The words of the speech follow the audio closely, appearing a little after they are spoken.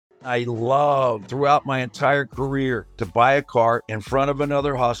I love throughout my entire career to buy a car in front of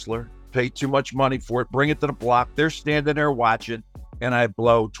another hustler, pay too much money for it, bring it to the block. They're standing there watching and I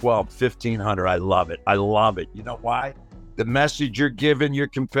blow 12, 1500. I love it. I love it. You know why? The message you're giving your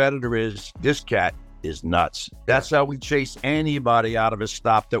competitor is this cat is nuts. That's how we chase anybody out of a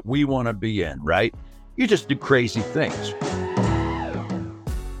stop that we want to be in, right? You just do crazy things.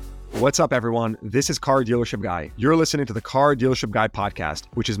 What's up, everyone? This is Car Dealership Guy. You're listening to the Car Dealership Guy podcast,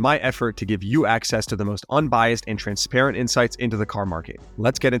 which is my effort to give you access to the most unbiased and transparent insights into the car market.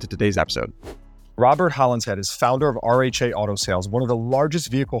 Let's get into today's episode. Robert Hollenshead is founder of RHA Auto Sales, one of the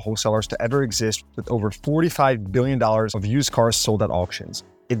largest vehicle wholesalers to ever exist, with over $45 billion of used cars sold at auctions.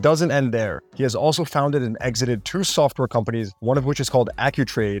 It doesn't end there. He has also founded and exited two software companies, one of which is called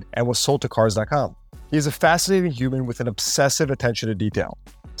Accu-Trade and was sold to Cars.com. He is a fascinating human with an obsessive attention to detail.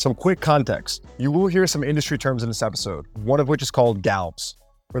 Some quick context. You will hear some industry terms in this episode, one of which is called galves.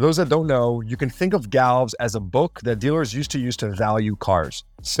 For those that don't know, you can think of galves as a book that dealers used to use to value cars,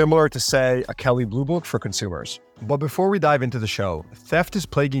 similar to, say, a Kelley Blue Book for consumers. But before we dive into the show, theft is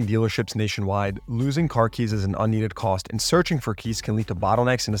plaguing dealerships nationwide. Losing car keys is an unneeded cost, and searching for keys can lead to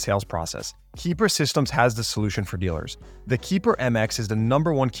bottlenecks in the sales process. Keeper Systems has the solution for dealers. The Keeper MX is the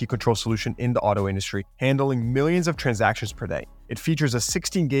 #1 key control solution in the auto industry, handling millions of transactions per day. It features a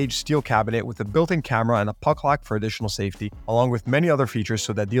 16-gauge steel cabinet with a built-in camera and a puck lock for additional safety, along with many other features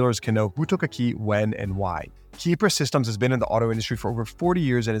so that dealers can know who took a key, when, and why. Keeper Systems has been in the auto industry for over 40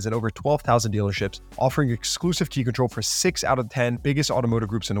 years and is in over 12,000 dealerships, offering exclusive key control for 6 out of 10 biggest automotive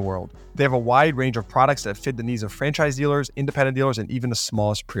groups in the world. They have a wide range of products that fit the needs of franchise dealers, independent dealers, and even the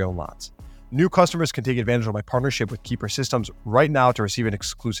smallest pre-owned lots. New customers can take advantage of my partnership with Keeper Systems right now to receive an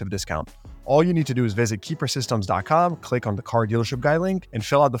exclusive discount. All you need to do is visit keepersystems.com, click on the Car Dealership Guy link, and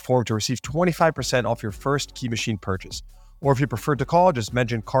fill out the form to receive 25% off your first key machine purchase. Or if you prefer to call, just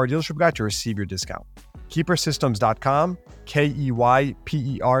mention Car Dealership Guy to receive your discount. Keepersystems.com,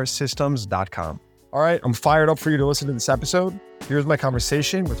 Keyper systems.com. All right, I'm fired up for you to listen to this episode. Here's my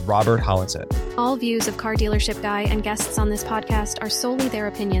conversation with Robert Hollenshead. All views of Car Dealership Guy and guests on this podcast are solely their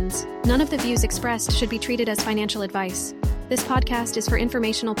opinions. None of the views expressed should be treated as financial advice. This podcast is for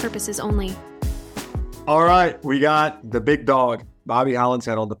informational purposes only. All right, we got the big dog, Bobby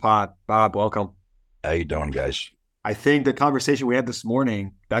Hollenshead, on the pod. Bob, welcome. How you doing, guys? I think the conversation we had this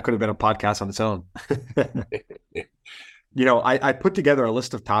morning, that could have been a podcast on its own. You know, I put together a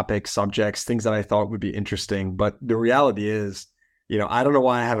list of topics, subjects, things that I thought would be interesting. But the reality is, you know, I don't know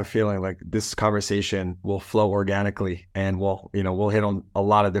why I have a feeling like this conversation will flow organically and we'll hit on a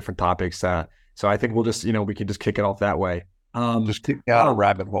lot of different topics. So I think we'll just, we can just kick it off that way. Just kick out of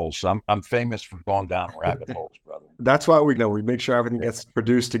rabbit holes. So I'm famous for going down rabbit holes, brother. That's why we make sure everything gets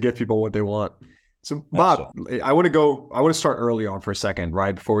produced to give people what they want. So Bob, I want to start early on for a second,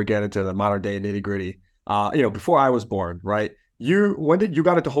 right? Before we get into the modern day nitty gritty. Before I was born, right? When did you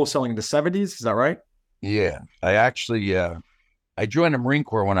got into wholesaling in the 70s? Is that right? Yeah, I actually, I joined the Marine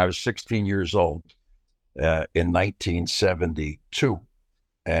Corps when I was 16 years old in 1972.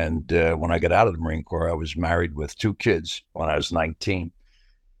 And when I got out of the Marine Corps, I was married with 2 kids when I was 19.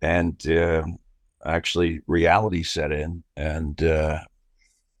 And actually reality set in and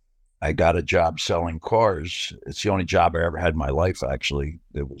I got a job selling cars. It's the only job I ever had in my life, actually.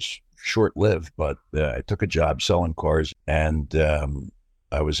 It was short-lived, but I took a job selling cars and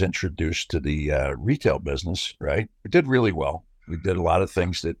I was introduced to the retail business, right? We did really well. We did a lot of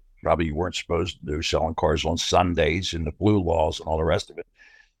things that probably you weren't supposed to do, selling cars on Sundays and the blue laws and all the rest of it.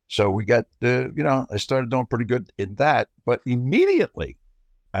 So we got, I started doing pretty good in that, but immediately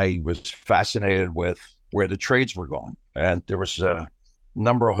I was fascinated with where the trades were going. And there was a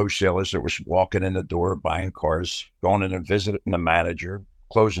number of wholesalers that were walking in the door, buying cars, going in and visiting the manager,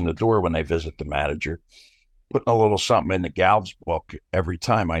 closing the door when they visit the manager, putting a little something in the galves book every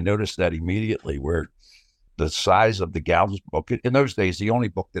time. I noticed that immediately where the size of the galves book, in those days, the only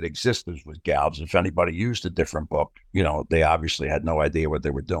book that existed was galves. If anybody used a different book, they obviously had no idea what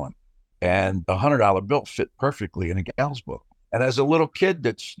they were doing. And a $100 bill fit perfectly in a galves book. And as a little kid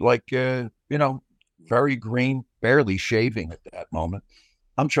that's like, very green, barely shaving at that moment,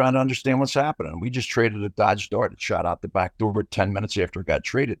 I'm trying to understand what's happening. We just traded a Dodge Dart. It shot out the back door 10 minutes after it got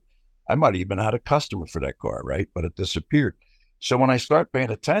traded. I might have even had a customer for that car, right? But it disappeared. So when I start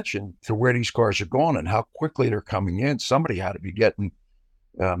paying attention to where these cars are going and how quickly they're coming in, somebody had to be getting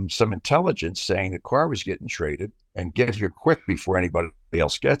some intelligence saying the car was getting traded and get here quick before anybody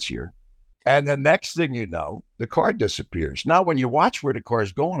else gets here. And the next thing you know, the car disappears. Now, when you watch where the car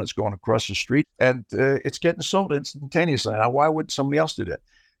is going, it's going across the street and it's getting sold instantaneously. Now, why would somebody else do that?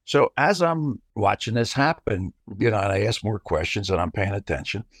 So as I'm watching this happen, and I ask more questions and I'm paying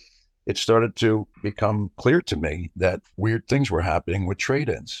attention, it started to become clear to me that weird things were happening with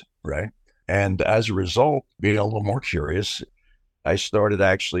trade-ins, right? And as a result, being a little more curious, I started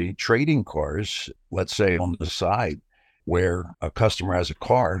actually trading cars, let's say on the side, where a customer has a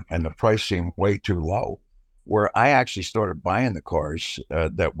car and the price seemed way too low, where I actually started buying the cars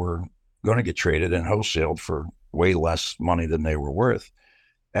that were going to get traded and wholesaled for way less money than they were worth.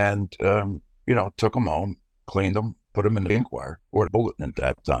 And, took them home, cleaned them, put them in the Inquirer or the Bulletin at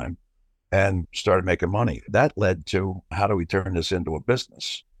that time, and started making money. That led to, how do we turn this into a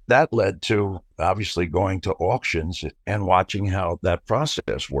business? That led to obviously going to auctions and watching how that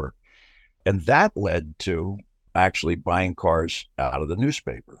process worked. And that led to actually buying cars out of the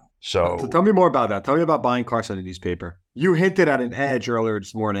newspaper. So tell me more about that. Tell me about buying cars out of the newspaper. You hinted at an edge earlier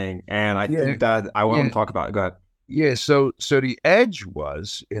this morning, and I think that I want to talk about it. Go ahead. Yeah, so the edge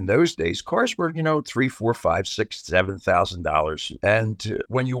was, in those days, cars were, $3, $4, $5, $6, $7,000. And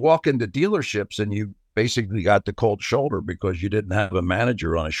when you walk into dealerships and you basically got the cold shoulder because you didn't have a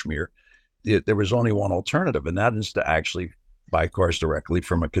manager on a schmear, there was only one alternative, and that is to actually buy cars directly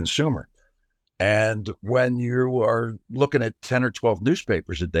from a consumer. And when you are looking at 10 or 12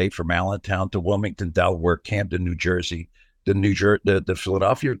 newspapers a day from Allentown to Wilmington, Delaware, Camden, New Jersey, the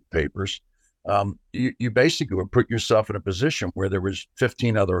Philadelphia papers, you basically would put yourself in a position where there was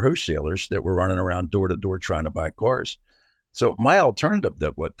 15 other wholesalers that were running around door to door trying to buy cars. So my alternative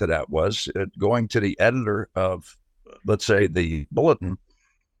to that was going to the editor of, let's say, the Bulletin,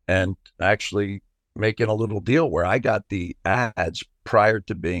 and actually making a little deal where I got the ads prior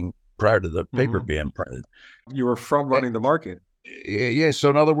to the paper being printed. You were front running the market. Yeah. So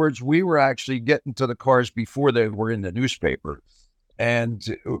in other words, we were actually getting to the cars before they were in the newspaper. And,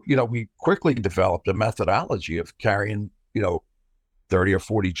 we quickly developed a methodology of carrying, 30 or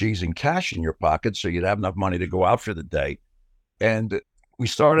 40 G's in cash in your pocket so you'd have enough money to go out for the day. And we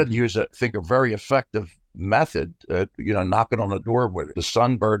started to use, I think, a very effective method, knocking on the door where the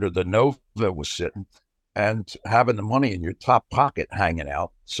Sunbird or the Nova was sitting and having the money in your top pocket hanging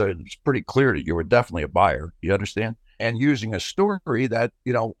out. So it's pretty clear that you were definitely a buyer. You understand? And using a story that,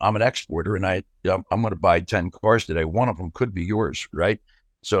 I'm an exporter and I'm going to buy 10 cars today. One of them could be yours, right?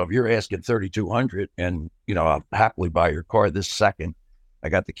 So if you're asking 3,200 and, I'll happily buy your car this second. I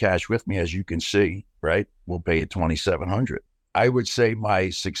got the cash with me, as you can see, right? We'll pay you 2,700. I would say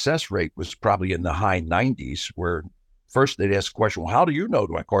my success rate was probably in the high 90s, where first they'd ask the question, well, how do you know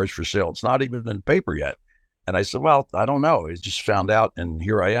my car's for sale? It's not even in the paper yet. And I said, well, I don't know. I just found out and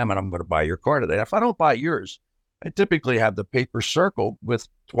here I am and I'm going to buy your car today. If I don't buy yours, I typically have the paper circled with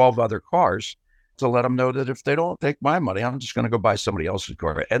 12 other cars to let them know that if they don't take my money, I'm just going to go buy somebody else's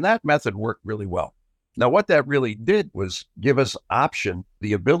car. And that method worked really well. Now, what that really did was give us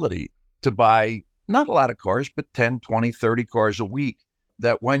the ability to buy not a lot of cars, but 10, 20, 30 cars a week,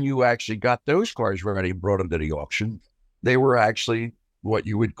 that when you actually got those cars ready and brought them to the auction, they were actually what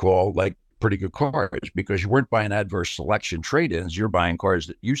you would call like pretty good cars, because you weren't buying adverse selection trade-ins. You're buying cars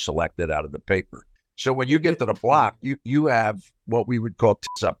that you selected out of the paper. So when you get to the block, you have what we would call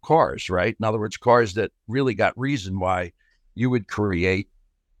tits-up cars, right? In other words, cars that really got reason why you would create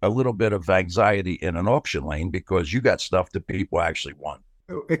a little bit of anxiety in an auction lane because you got stuff that people actually want.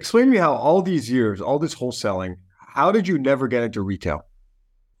 Explain to me how all these years, all this wholesaling, how did you never get into retail?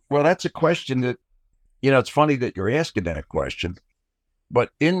 Well, that's a question that, it's funny that you're asking that question, but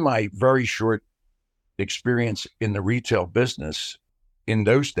in my very short experience in the retail business, in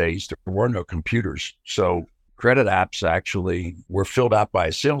those days, there were no computers. So credit apps actually were filled out by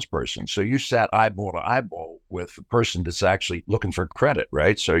a salesperson. So you sat eyeball to eyeball with a person that's actually looking for credit,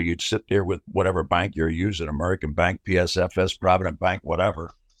 right? So you'd sit there with whatever bank you're using, American Bank, PSFS, Provident Bank,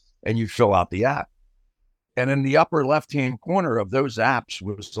 whatever, and you fill out the app. And in the upper left-hand corner of those apps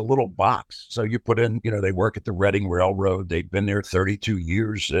was a little box. So you put in, they work at the Reading Railroad. They've been there 32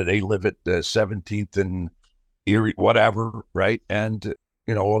 years. They live at the 17th and Erie, whatever, right? And,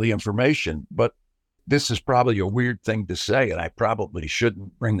 all the information. But this is probably a weird thing to say, and I probably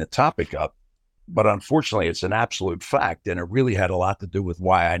shouldn't bring the topic up. But unfortunately, it's an absolute fact. And it really had a lot to do with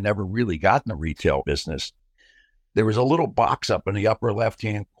why I never really got in the retail business. There was a little box up in the upper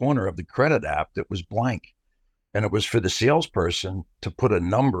left-hand corner of the credit app that was blank. And it was for the salesperson to put a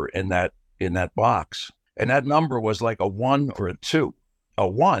number in that box. And that number was like a 1 or a 2. A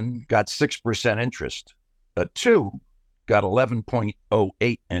 1 got 6% interest. A 2 got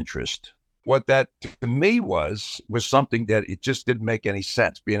 11.08 interest. What that to me was something that it just didn't make any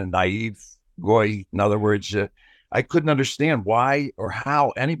sense, being a naive guy. In other words, I couldn't understand why or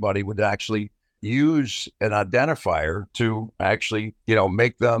how anybody would actually use an identifier to actually,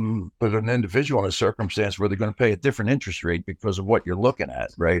 make them put an individual in a circumstance where they're going to pay a different interest rate because of what you're looking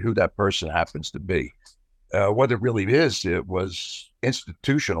at, right? Who that person happens to be. What it really is, it was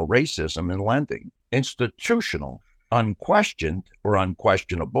institutional racism in lending. Institutional, unquestioned or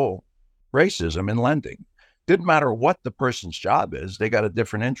unquestionable racism in lending. Didn't matter what the person's job is, they got a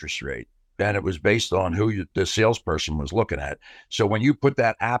different interest rate. And it was based on who the salesperson was looking at. So when you put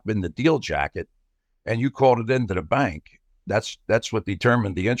that app in the deal jacket and you called it into the bank, that's what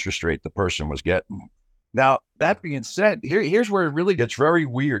determined the interest rate the person was getting. Now, that being said, here's where it really gets very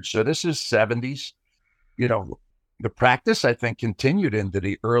weird. So this is 70s. The practice, I think, continued into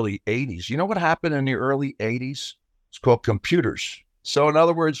the early 80s. You know what happened in the early 80s? It's called computers. So in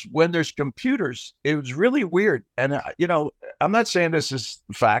other words, when there's computers, it was really weird. And, I'm not saying this is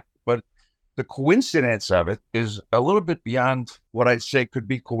fact, but the coincidence of it is a little bit beyond what I'd say could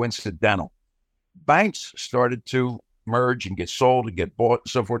be coincidental. Banks started to merge and get sold and get bought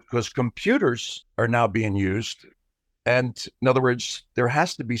and so forth because computers are now being used. And in other words, there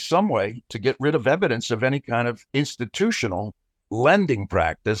has to be some way to get rid of evidence of any kind of institutional lending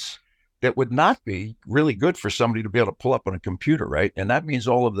practice that would not be really good for somebody to be able to pull up on a computer, right? And that means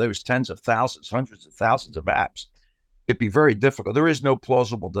all of those tens of thousands, hundreds of thousands of apps. It'd be very difficult. There is no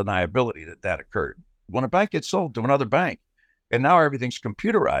plausible deniability that occurred. When a bank gets sold to another bank and now everything's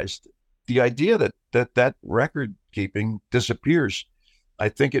computerized, the idea that record keeping disappears, I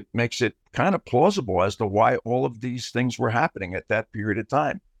think it makes it kind of plausible as to why all of these things were happening at that period of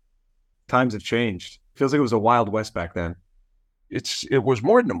time. Times have changed. Feels like it was a Wild West back then. It was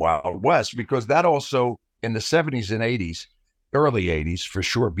more than a Wild West because that also in the 70s and 80s, early 80s for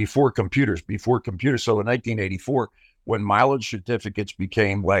sure, before computers. So in 1984, when mileage certificates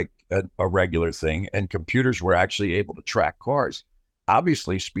became like a regular thing and computers were actually able to track cars,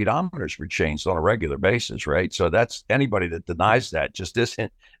 obviously speedometers were changed on a regular basis, right? So that's anybody that denies that just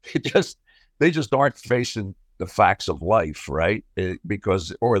isn't, they just aren't facing the facts of life, right?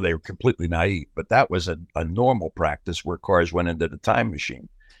 Or they were completely naive. But that was a normal practice where cars went into the time machine.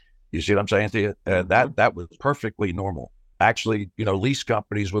 You see what I'm saying to you? That was perfectly normal. Actually, lease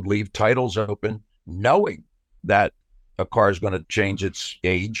companies would leave titles open knowing that a car is going to change its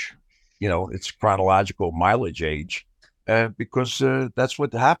age, its chronological mileage age, because that's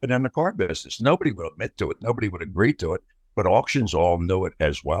what happened in the car business. Nobody would admit to it. Nobody would agree to it. But auctions all know it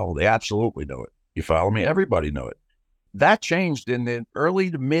as well. They absolutely know it. You follow me? Everybody know it. That changed in the early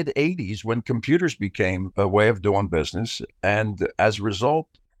to mid 80s when computers became a way of doing business. And as a result,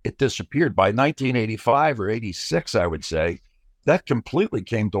 it disappeared. By 1985 or 86, I would say, that completely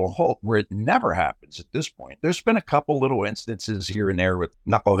came to a halt where it never happens at this point. There's been a couple little instances here and there with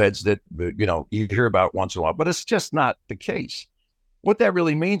knuckleheads that, you hear about once in a while, but it's just not the case. What that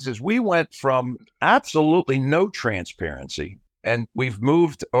really means is we went from absolutely no transparency, and we've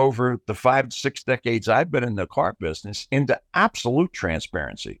moved over the 5 to 6 decades I've been in the car business into absolute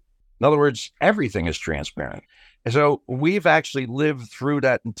transparency. In other words, everything is transparent. And so we've actually lived through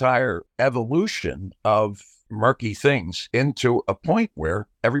that entire evolution of murky things into a point where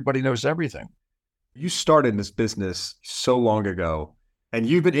everybody knows everything. You started this business so long ago, and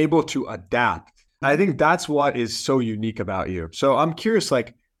you've been able to adapt. I think that's what is so unique about you. So I'm curious,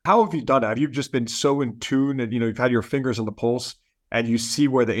 how have you done that? Have you just been so in tune and, you've had your fingers on the pulse and you see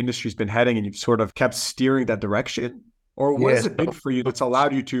where the industry's been heading and you've sort of kept steering that direction? Or what has it been for you that's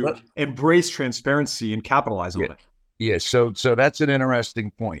allowed you to embrace transparency and capitalize on it? Yeah, so that's an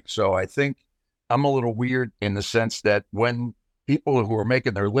interesting point. So I think I'm a little weird in the sense that when people who are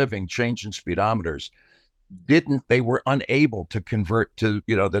making their living changing speedometers they were unable to convert to,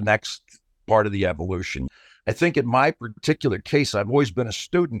 the next part of the evolution. I think in my particular case, I've always been a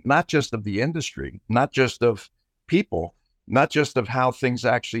student, not just of the industry, not just of people, not just of how things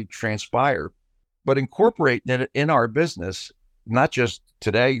actually transpire, but incorporating it in our business, not just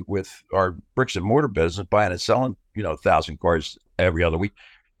today with our bricks and mortar business, buying and selling, 1,000 cars every other week,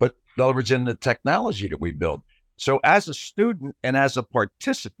 but in other words, in the technology that we build. So as a student and as a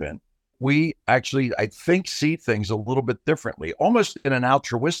participant, we actually, I think, see things a little bit differently, almost in an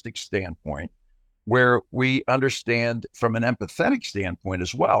altruistic standpoint, where we understand from an empathetic standpoint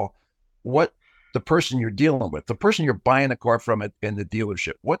as well, what the person you're dealing with, the person you're buying a car from in the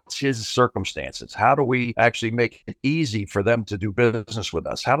dealership, what's his circumstances? How do we actually make it easy for them to do business with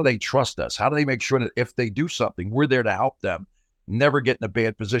us? How do they trust us? How do they make sure that if they do something, we're there to help them never get in a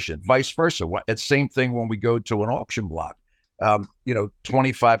bad position? Vice versa. It's the same thing when we go to an auction block.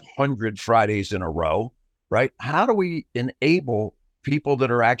 2,500 Fridays in a row, right? How do we enable people that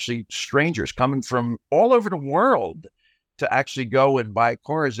are actually strangers coming from all over the world to actually go and buy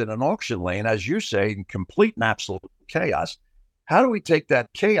cars in an auction lane, as you say, in complete and absolute chaos. How do we take that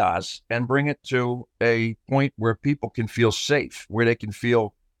chaos and bring it to a point where people can feel safe, where they can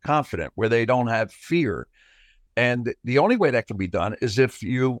feel confident, where they don't have fear? And the only way that can be done is if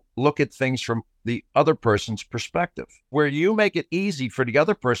you look at things from the other person's perspective, where you make it easy for the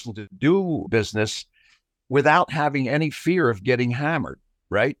other person to do business without having any fear of getting hammered,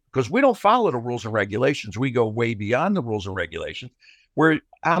 right? Because we don't follow the rules and regulations. We go way beyond the rules and regulations, where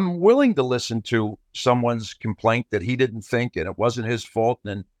I'm willing to listen to someone's complaint that he didn't think and it wasn't his fault.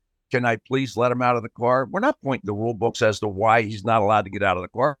 And can I please let him out of the car? We're not pointing the rule books as to why he's not allowed to get out of the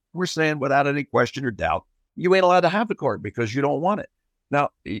car. We're saying without any question or doubt, you ain't allowed to have the car because you don't want it. Now,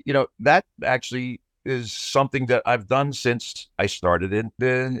 that actually is something that I've done since I started in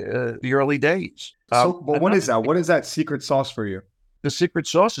the early days. But what is that? What is that secret sauce for you? The secret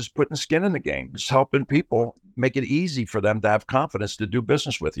sauce is putting skin in the game. It's helping people, make it easy for them to have confidence to do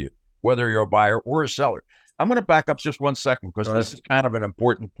business with you, whether you're a buyer or a seller. I'm going to back up just 1 second because this is kind of an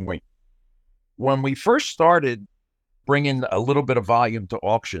important point. When we first started bringing a little bit of volume to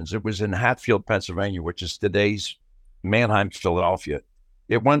auctions, it was in Hatfield, Pennsylvania, which is today's Manheim, Philadelphia.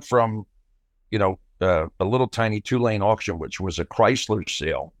 It went from, a little tiny 2-lane auction, which was a Chrysler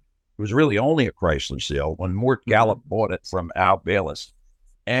sale. It was really only a Chrysler sale when Mort Gallup bought it from Al Bayless.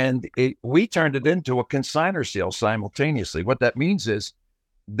 And we turned it into a consignor sale simultaneously. What that means is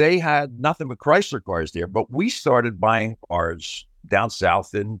they had nothing but Chrysler cars there, but we started buying cars down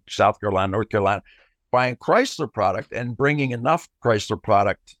south in South Carolina, North Carolina, buying Chrysler product and bringing enough Chrysler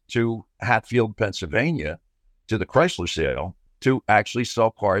product to Hatfield, Pennsylvania, to the Chrysler sale to actually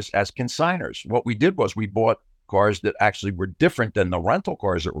sell cars as consignors. What we did was we bought cars that actually were different than the rental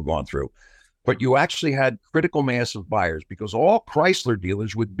cars that were going through. But you actually had critical mass of buyers because all Chrysler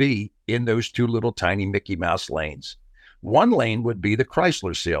dealers would be in those 2 little tiny Mickey Mouse lanes. One lane would be the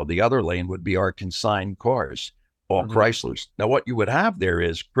Chrysler sale. The other lane would be our consigned cars, all Chryslers. Now, what you would have there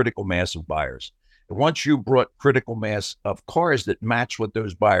is critical mass of buyers. Once you brought critical mass of cars that match what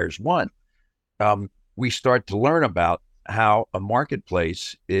those buyers want, we start to learn about how a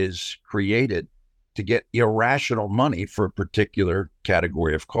marketplace is created to get irrational money for a particular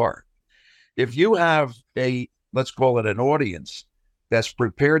category of car. If you have let's call it an audience that's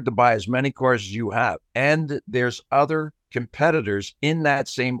prepared to buy as many cars as you have, and there's other competitors in that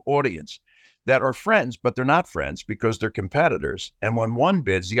same audience that are friends, but they're not friends because they're competitors. And when one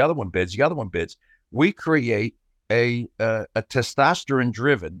bids, the other one bids, the other one bids, we create a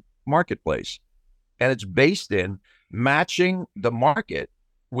testosterone-driven marketplace. And it's based in matching the market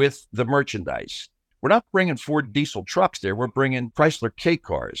with the merchandise. We're not bringing Ford diesel trucks there. We're bringing Chrysler K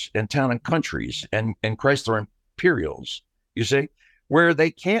cars and Town and Countries and Chrysler Imperials, you see, where they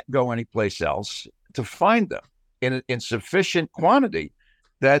can't go anyplace else to find them in sufficient quantity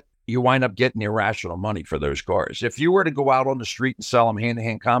that you wind up getting irrational money for those cars. If you were to go out on the street and sell them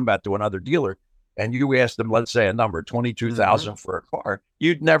hand-to-hand combat to another dealer, and you asked them, let's say a number, $22,000 for a car,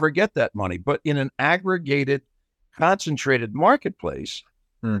 you'd never get that money. But in an aggregated, concentrated marketplace,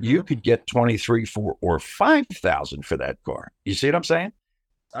 you could get 23, 4, or 5,000 for that car. You see what I'm saying?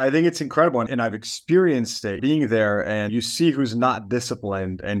 I think it's incredible. And I've experienced it being there, and you see who's not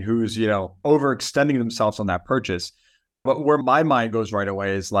disciplined and who's, overextending themselves on that purchase. But where my mind goes right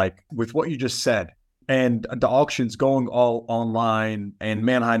away is like with what you just said and the auctions going all online and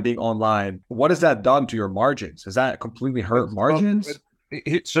Manheim being online, what has that done to your margins? Has that completely hurt margins?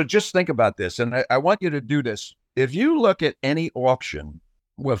 So just think about this. And I want you to do this. If you look at any auction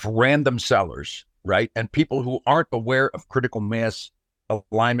with random sellers, right, and people who aren't aware of critical mass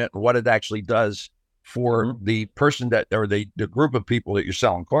alignment and what it actually does for the person that, or the group of people that you're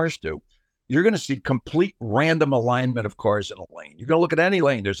selling cars to, you're going to see complete random alignment of cars in a lane. You're going to look at any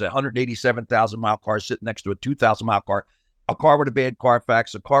lane. There's a 187,000 mile car sitting next to a 2,000 mile car, a car with a bad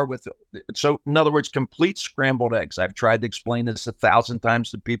Carfax, a car with, so in other words, complete scrambled eggs. I've tried to explain this 1,000 times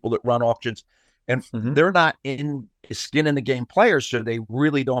to people that run auctions, and they're not in skin in the game players, so they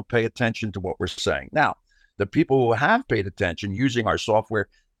really don't pay attention to what we're saying. Now, the people who have paid attention using our software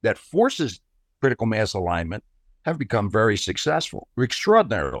that forces critical mass alignment have become very successful,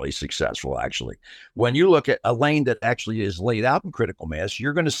 extraordinarily successful, actually. When you look at a lane that actually is laid out in critical mass,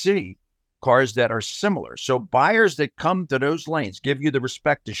 you're going to see cars that are similar. So buyers that come to those lanes, give you the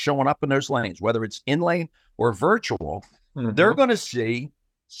respect to showing up in those lanes, whether it's in lane or virtual, they're going to see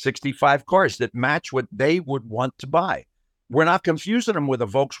 65 cars that match what they would want to buy. We're not confusing them with a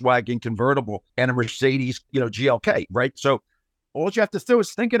Volkswagen convertible and a Mercedes, GLK, right? So all you have to do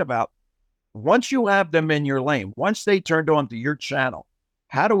is thinking about, once you have them in your lane, once they turned on to your channel,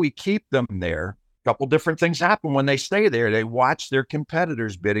 how do we keep them there couple different things happen when they stay there. They watch their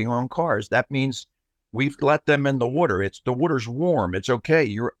competitors bidding on cars. That means we've let them in the water. The water's warm. It's okay.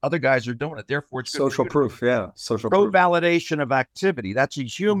 Your other guys are doing it. Therefore, it's good. Social proof. Yeah. Social Pro proof. validation of activity. That's a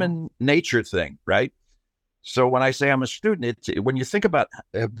human nature thing, right? So when I say I'm a student, when you think about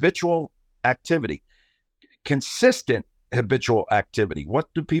habitual activity, consistent habitual activity, what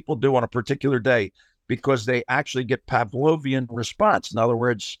do people do on a particular day? Because they actually get Pavlovian response. In other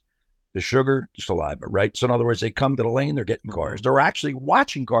words, the sugar, the saliva, right? So in other words, they come to the lane, they're getting cars. They're actually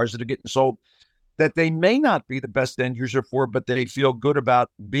watching cars that are getting sold that they may not be the best end user for, but they feel good about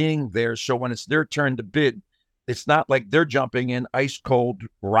being there. So when it's their turn to bid, it's not like they're jumping in ice cold,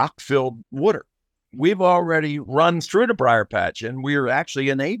 rock-filled water. We've already run through the briar patch, and we're actually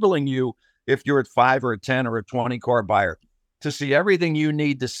enabling you, if you're at 5 or a 10 or a 20 car buyer, to see everything you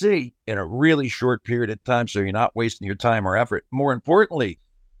need to see in a really short period of time, so you're not wasting your time or effort. More importantly,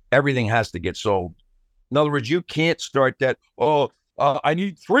 everything has to get sold. In other words, you can't start that, I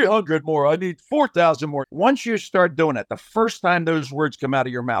need 300 more, I need 4,000 more. Once you start doing it, the first time those words come out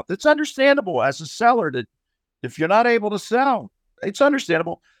of your mouth, it's understandable as a seller that if you're not able to sell, it's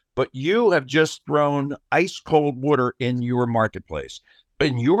understandable. But you have just thrown ice cold water in your marketplace,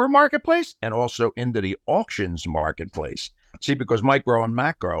 and also into the auctions marketplace. See, because micro and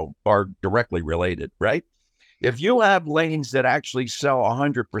macro are directly related, right? If you have lanes that actually sell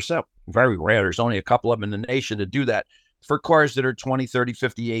 100%, very rare, there's only a couple of them in the nation to do that. For cars that are 20, 30,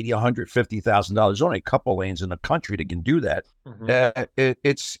 50, 80, $150,000, only a couple lanes in the country that can do that.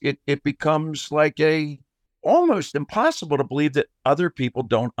 It becomes like almost impossible to believe that other people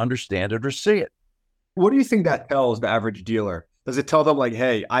don't understand it or see it. What do you think that tells the average dealer? Does it tell them like,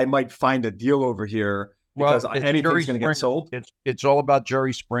 hey, I might find a deal over here because anything's going to get sold? It's all about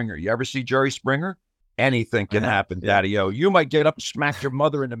Jerry Springer. You ever see Jerry Springer? Anything can happen, Daddy-O. You might get up and smack your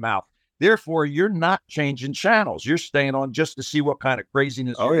mother in the mouth. Therefore, you're not changing channels. You're staying on just to see what kind of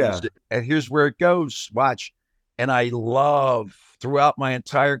craziness is. And here's where it goes. Watch. And I love, throughout my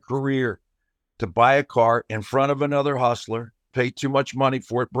entire career, to buy a car in front of another hustler, pay too much money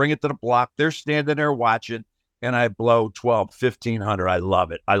for it, bring it to the block. They're standing there watching, and I blow 12, 1,500. I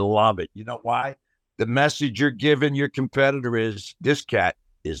love it. I love it. You know why? The message you're giving your competitor is, this cat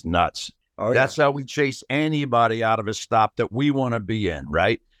is nuts. That's how we chase anybody out of a stop that we want to be in,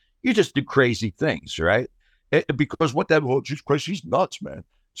 right? You just do crazy things, right? Because she's crazy, she's nuts, man.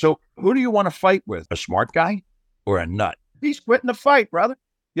 So who do you want to fight with? A smart guy or a nut? He's quitting the fight, brother.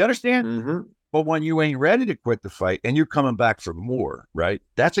 You understand? But when you ain't ready to quit the fight and you're coming back for more, right?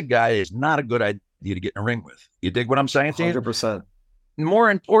 That's a guy that's not a good idea to get in a ring with. You dig what I'm saying? 100%.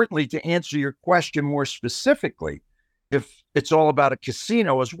 More importantly, to answer your question more specifically, if it's all about a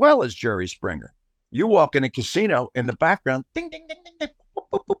casino as well as Jerry Springer, you walk in a casino in the background, ding, ding, ding, ding, ding, boop,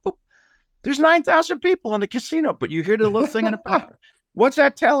 boop, boop, boop. There's 9,000 people in the casino, but you hear the little thing in the back. What's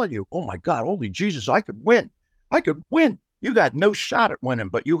that telling you? Oh my God, holy Jesus, I could win. You got no shot at winning,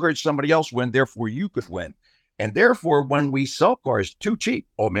 but you heard somebody else win, therefore you could win. And therefore, when we sell cars too cheap,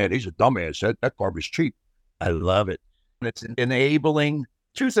 oh man, he's a dumbass. That car was cheap. I love it. And it's enabling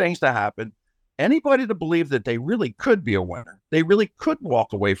two things to happen. Anybody to believe that they really could be a winner. They really could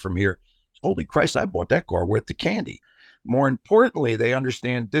walk away from here. Holy Christ, I bought that car worth the candy. More importantly, they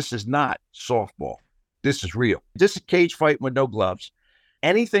understand this is not softball. This is real. This is a cage fight with no gloves.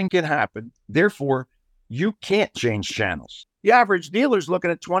 Anything can happen. Therefore, you can't change channels. The average dealer's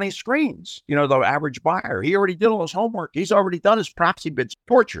looking at 20 screens. You know, the average buyer, he already did all his homework. He's already done his proxy bids.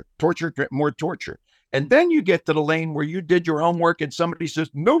 Torture, more torture. And then you get to the lane where you did your homework and somebody says,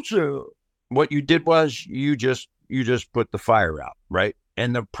 no, sir. What you did was you just put the fire out, right?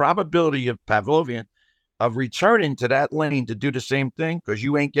 And the probability of Pavlovian of returning to that lane to do the same thing because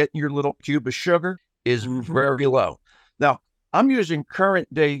you ain't getting your little cube of sugar is very low. Now, I'm using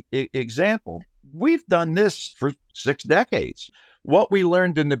current day example. We've done this for 6 decades. What we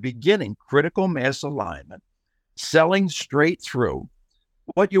learned in the beginning, critical mass alignment, selling straight through,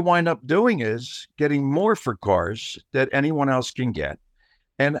 what you wind up doing is getting more for cars that anyone else can get.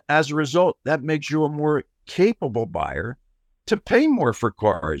 And as a result, that makes you a more capable buyer to pay more for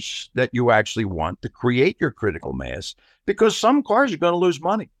cars that you actually want to create your critical mass, because some cars are going to lose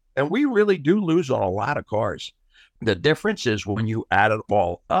money. And we really do lose on a lot of cars. The difference is when you add it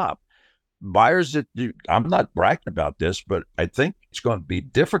all up, buyers that do, I'm not bragging about this, but I think it's going to be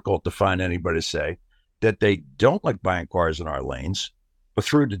difficult to find anybody to say that they don't like buying cars in our lanes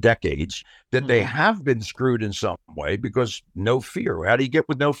through the decades, that they have been screwed in some way because no fear. How do you get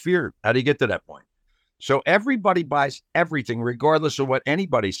with no fear? How do you get to that point? So everybody buys everything, regardless of what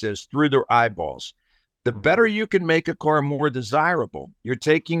anybody says, through their eyeballs. The better you can make a car more desirable, you're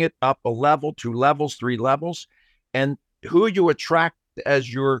taking it up a level, 2 levels, 3 levels, and who you attract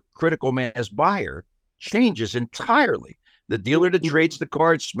as your critical mass buyer changes entirely. The dealer that trades the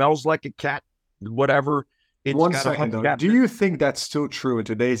car, it smells like a cat, whatever. It's One got second though, do you think that's still true in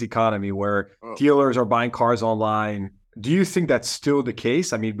today's economy where dealers are buying cars online? Do you think that's still the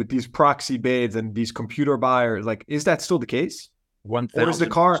case? I mean, with these proxy bids and these computer buyers, like, is that still the case? 1,000%. Or is the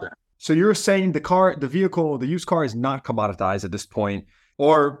car? So you're saying the vehicle, the used car is not commoditized at this point,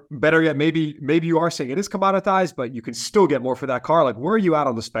 or better yet, maybe you are saying it is commoditized, but you can still get more for that car. Like, where are you at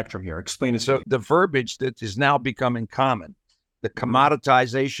on the spectrum here? Explain it to me. The verbiage that is now becoming common, the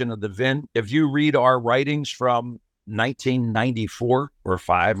commoditization of the VIN. If you read our writings from 1994 or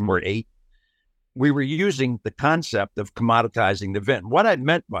 5 or 8, we were using the concept of commoditizing the VIN. What I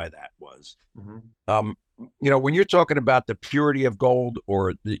meant by that was, when you're talking about the purity of gold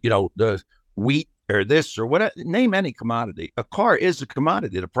or the wheat or this or whatever, name any commodity. A car is a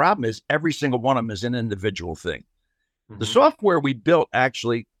commodity. The problem is every single one of them is an individual thing. The software we built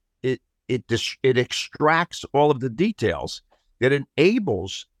actually it extracts all of the details that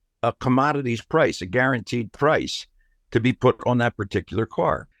enables a commodity's price, a guaranteed price, to be put on that particular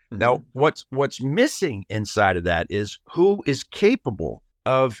car. Now, what's missing inside of that is who is capable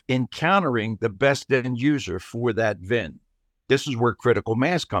of encountering the best end user for that VIN. This is where critical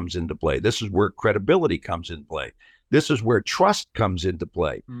mass comes into play. This is where credibility comes into play. This is where trust comes into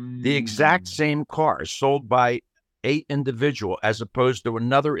play. The exact same car sold by a individual as opposed to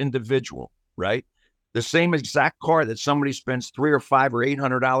another individual, right? The same exact car that somebody spends $300 or $500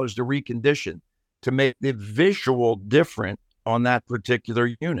 or $800 to recondition to make the visual different on that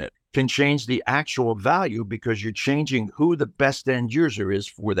particular unit can change the actual value because you're changing who the best end user is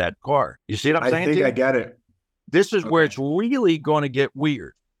for that car. You see what I'm saying? I think I get it. This is where it's really going to get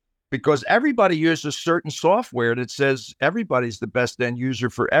weird because everybody uses certain software that says everybody's the best end user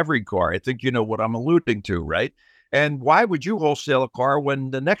for every car. I think you know what I'm alluding to, right? And why would you wholesale a car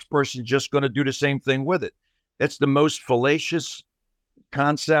when the next person's just going to do the same thing with it? That's the most fallacious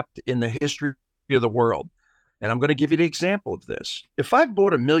concept in the history of the world. And I'm going to give you the example of this. If I've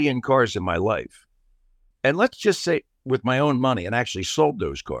bought 1 million cars in my life, and let's just say with my own money and actually sold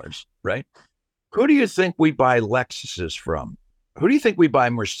those cars, right? Who do you think we buy Lexuses from? Who do you think we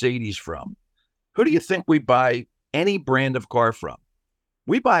buy Mercedes from? Who do you think we buy any brand of car from?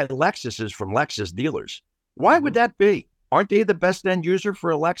 We buy Lexuses from Lexus dealers. Why would that be? Aren't they the best end user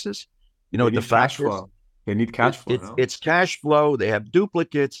for a Lexus? You know, the fact is, they need cash flow. It's cash flow. They have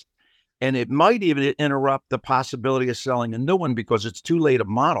duplicates. And it might even interrupt the possibility of selling a new one because it's too late a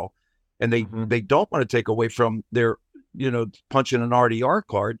model. And they don't want to take away from their, punching an RDR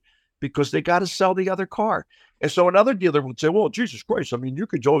card because they got to sell the other car. And so another dealer would say, well, Jesus Christ, I mean, you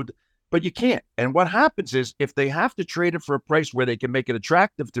could go, but you can't. And what happens is if they have to trade it for a price where they can make it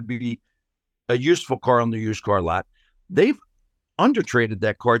attractive to be a useful car on the used car lot, they've undertraded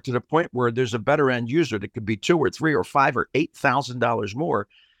that car to the point where there's a better end user that could be $2,000 or $3,000 or $5,000 or $8,000 more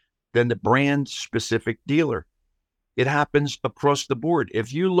than the brand specific dealer. It happens across the board.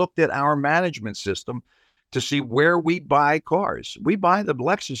 If you looked at our management system to see where we buy cars, we buy the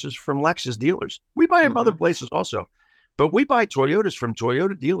Lexuses from Lexus dealers. We buy them other places also, but we buy Toyotas from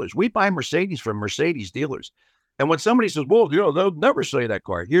Toyota dealers. We buy Mercedes from Mercedes dealers. And when somebody says, well, they'll never sell you that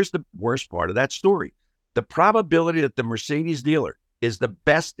car. Here's the worst part of that story. The probability that the Mercedes dealer is the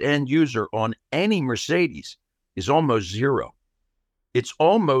best end user on any Mercedes is almost zero. It's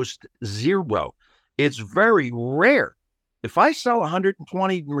almost zero. It's very rare. If I sell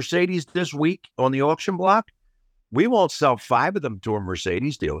 120 Mercedes this week on the auction block, we won't sell 5 of them to a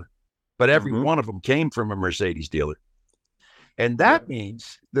Mercedes dealer, but every one of them came from a Mercedes dealer. And that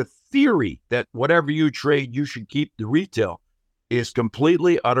means the theory that whatever you trade, you should keep the retail is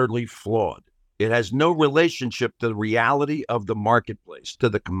completely, utterly flawed. It has no relationship to the reality of the marketplace, to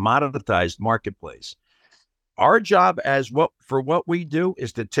the commoditized marketplace. Our job for what we do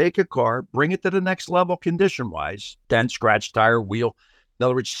is to take a car, bring it to the next level condition-wise, dent, scratch, tire, wheel, in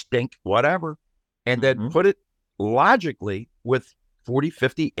other words, stink, whatever, and then put it logically with 40,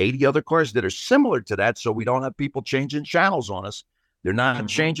 50, 80 other cars that are similar to that so we don't have people changing channels on us. They're not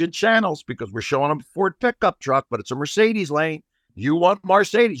changing channels because we're showing them a Ford pickup truck, but it's a Mercedes lane. You want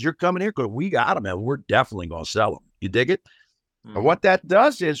Mercedes, you're coming here because we got them and we're definitely going to sell them. You dig it? And what that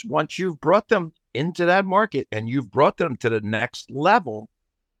does is once you've brought them into that market and you've brought them to the next level,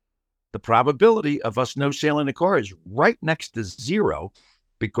 the probability of us no selling the car is right next to zero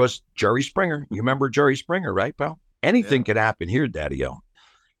because Jerry Springer, you remember Jerry Springer, right, pal? Anything could happen here, Daddy-O.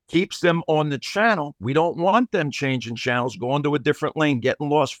 keeps them on the channel. We don't want them changing channels, going to a different lane, getting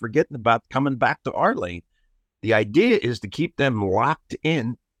lost, forgetting about coming back to our lane. The idea is to keep them locked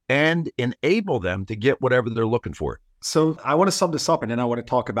in and enable them to get whatever they're looking for. So I want to sum this up, and then I want to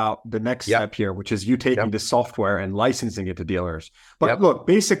talk about the next step here, which is you taking the software and licensing it to dealers. But look,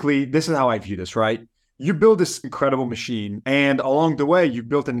 basically, this is how I view this, right? You build this incredible machine, and along the way, you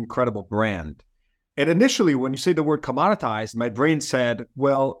built an incredible brand. And initially, when you say the word commoditized, my brain said,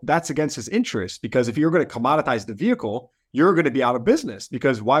 well, that's against his interest, because if you're going to commoditize the vehicle, you're going to be out of business,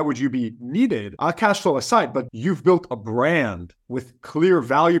 because why would you be needed? Cash flow aside, but you've built a brand with clear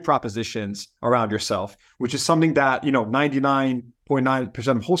value propositions around yourself, which is something that, 99.9%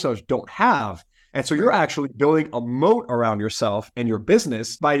 of wholesalers don't have. And so you're actually building a moat around yourself and your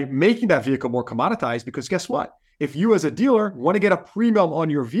business by making that vehicle more commoditized, because guess what? If you as a dealer want to get a premium on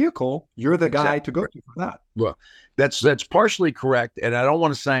your vehicle, you're the guy to go to for that. Well, that's partially correct. And I don't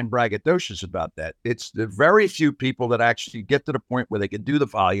want to sound braggadocious about that. It's the very few people that actually get to the point where they can do the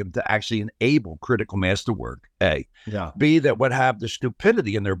volume to actually enable critical mass to work, A. Yeah. B, that would have the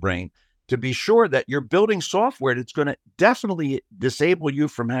stupidity in their brain to be sure that you're building software that's going to definitely disable you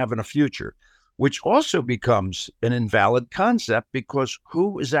from having a future, which also becomes an invalid concept, because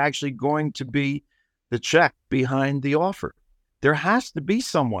who is actually going to be the check behind the offer? There has to be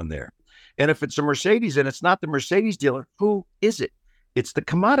someone there. And if it's a Mercedes and it's not the Mercedes dealer, who is it? It's the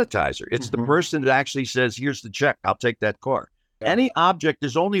commoditizer. It's the person that actually says, here's the check, I'll take that car. Any object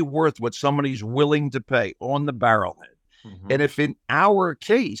is only worth what somebody's willing to pay on the barrelhead. And if in our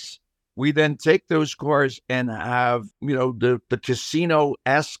case, we then take those cars and have, the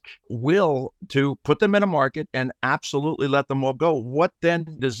casino-esque will to put them in a market and absolutely let them all go. What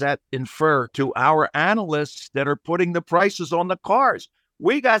then does that infer to our analysts that are putting the prices on the cars?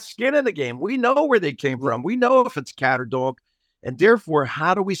 We got skin in the game. We know where they came from. We know if it's cat or dog. And therefore,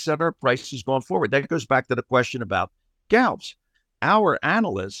 how do we set our prices going forward? That goes back to the question about galves. Our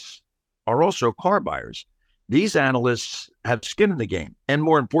analysts are also car buyers. These analysts have skin in the game. And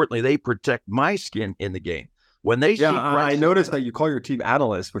more importantly, they protect my skin in the game. When they see I noticed that you call your team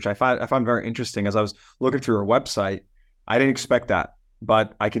analysts, which I found very interesting. As I was looking through your website, I didn't expect that,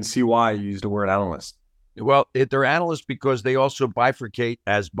 but I can see why you used the word analyst. Well, they're analysts because they also bifurcate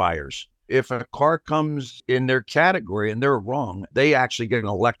as buyers. If a car comes in their category and they're wrong, they actually get an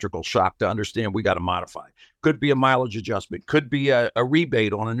electrical shock to understand we got to modify. Could be a mileage adjustment, could be a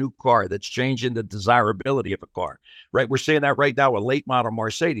rebate on a new car that's changing the desirability of a car, right? We're seeing that right now with late model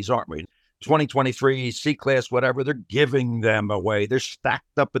Mercedes, aren't we? 2023, C-Class, whatever, they're giving them away. They're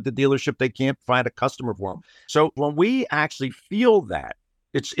stacked up at the dealership. They can't find a customer for them. So when we actually feel that,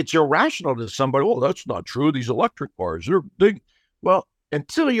 it's irrational to somebody, oh, that's not true. These electric cars, they're big. Well,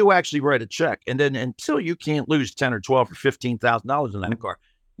 until you actually write a check, and then until you can't lose $10 or $12 or $15,000 in that car,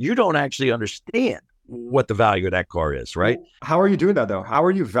 you don't actually understand what the value of that car is, right? How are you doing that though? How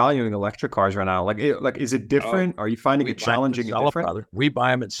are you valuing electric cars right now? Like, is it different? Are you finding it challenging and different? We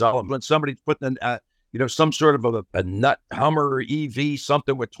buy them and sell them. When somebody's putting in, some sort of a nut Hummer or EV,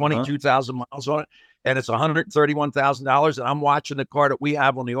 something with 22,000 miles on it, and it's $131,000, and I'm watching the car that we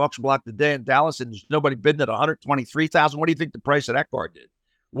have on the auction block today in Dallas, and there's nobody bidding at $123,000. What do you think the price of that car did?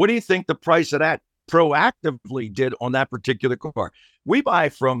 What do you think the price of that proactively did on that particular car? We buy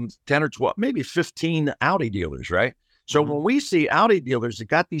from 10 or 12, maybe 15 Audi dealers, right? So when we see Audi dealers that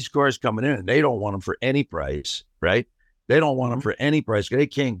got these cars coming in, they don't want them for any price, right? They don't want them for any price. They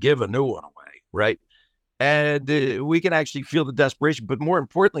can't give a new one away, right? And we can actually feel the desperation. But more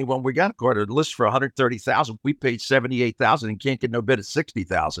importantly, when we got a car that lists for $130,000, we paid $78,000 and can't get no bid at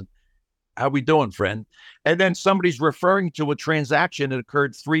 $60,000. How we doing, friend? And then somebody's referring to a transaction that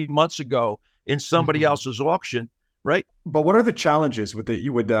occurred 3 months ago in somebody else's auction, right? But what are the challenges with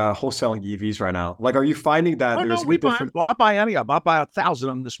wholesaling EVs right now? Like, are you finding that I'll buy any of them. I'll buy 1,000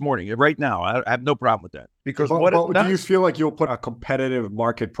 of them this morning, right now. I have no problem with that. Because do you feel like you'll put a competitive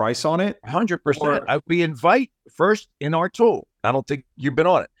market price on it? 100%. We invite first in our tool. I don't think you've been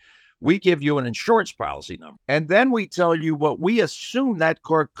on it. We give you an insurance policy number, and then we tell you what we assume that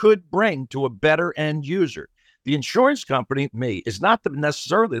car could bring to a better end user. The insurance company, me, is not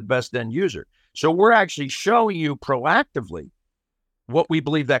necessarily the best end user. So we're actually showing you proactively what we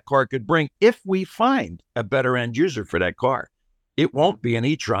believe that car could bring if we find a better end user for that car. It won't be an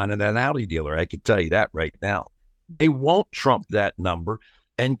e-tron and an Audi dealer. I can tell you that right now. They won't trump that number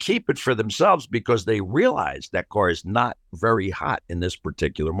and keep it for themselves because they realize that car is not very hot in this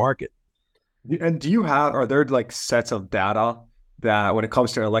particular market. And are there like sets of data that when it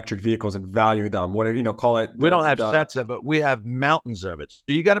comes to electric vehicles and valuing them, whatever, call it. We don't have sets of it. We have mountains of it. So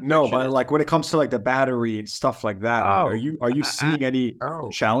you got to no, but like when it comes to like the battery and stuff like that, are you seeing any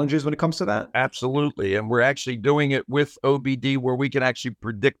challenges when it comes to that? Absolutely. And we're actually doing it with OBD where we can actually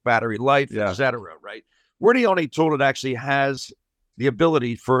predict battery life, et cetera, right? We're the only tool that actually has the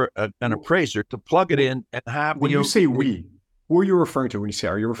ability for an appraiser to plug it in and have when you say we, who are you referring to when you say,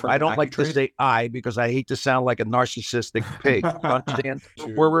 are you referring I to don't like to say I because I hate to sound like a narcissistic pig. Understand?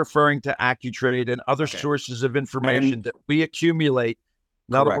 We're referring to Accu-Trade and other sources of information that we accumulate.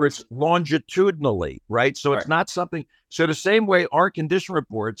 In other words, longitudinally, right? So it's not something. So the same way our condition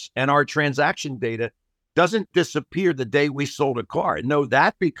reports and our transaction data doesn't disappear the day we sold a car. No,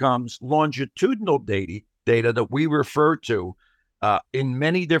 that becomes longitudinal data that we refer to in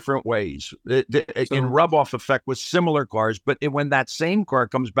many different ways, in rub-off effect with similar cars. But when that same car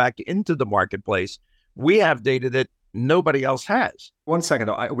comes back into the marketplace, we have data that nobody else has. 1 second,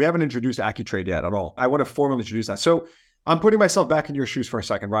 though. We haven't introduced Accu-Trade yet at all. I want to formally introduce that. So I'm putting myself back in your shoes for a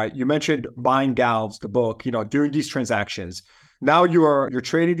second, right? You mentioned buying Galves, the book, doing these transactions. Now you're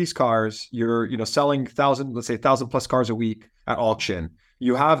trading these cars. You're selling 1,000 plus cars a week at auction.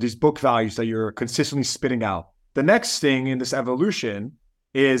 You have these book values that you're consistently spitting out. The next thing in this evolution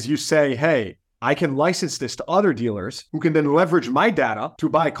is you say, hey, I can license this to other dealers who can then leverage my data to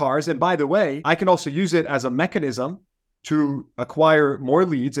buy cars. And by the way, I can also use it as a mechanism to acquire more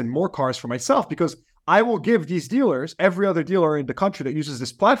leads and more cars for myself, because I will give these dealers, every other dealer in the country that uses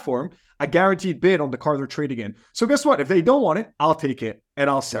this platform, a guaranteed bid on the car they're trading in. So guess what? If they don't want it, I'll take it and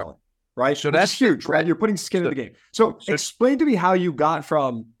I'll sell it. Right? So that's huge, right? You're putting skin in the game. So explain to me how you got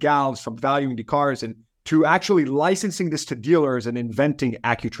from Galves, from valuing the cars, and to actually licensing this to dealers and inventing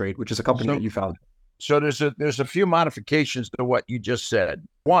Accu-Trade, which is a company that you founded. So there's a few modifications to what you just said.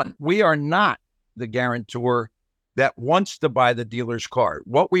 One, we are not the guarantor that wants to buy the dealer's car.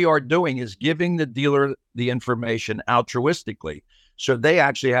 What we are doing is giving the dealer the information altruistically. So they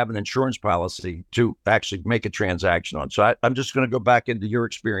actually have an insurance policy to actually make a transaction on. So I'm just going to go back into your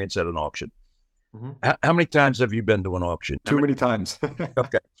experience at an auction. Mm-hmm. How many times have you been to an auction? Too many times.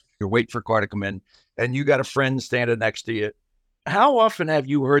 Okay. You're waiting for a car to come in and you got a friend standing next to you. How often have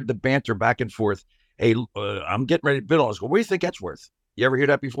you heard the banter back and forth? Hey, I'm getting ready to bid on this. What do you think that's worth? You ever hear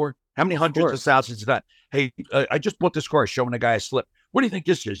that before? How many hundreds of thousands of that? Hey, I just bought this car, showing the guy a slip. What do you think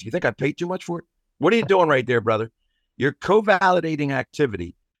this is? You think I paid too much for it? What are you doing right there, brother? You're co-validating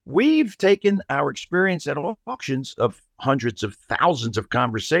activity. We've taken our experience at auctions of hundreds of thousands of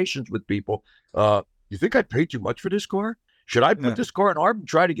conversations with people. You think I paid too much for this car? Should I put this car in ARB and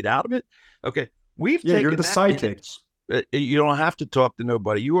try to get out of it? Okay. We've taken you're the sidekicks. You don't have to talk to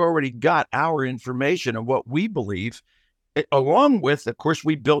nobody. You already got our information and what we believe, along with, of course,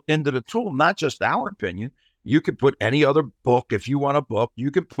 we built into the tool, not just our opinion. You could put any other book. If you want a book, you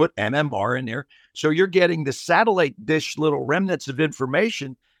could put MMR in there. So you're getting the satellite dish little remnants of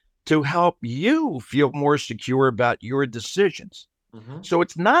information to help you feel more secure about your decisions. Mm-hmm. So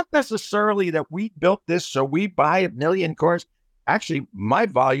it's not necessarily that we built this so we buy 1 million cars. Actually, my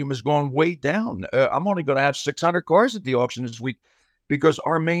volume is going way down. I'm only going to have 600 cars at the auction this week because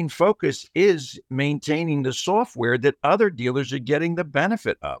our main focus is maintaining the software that other dealers are getting the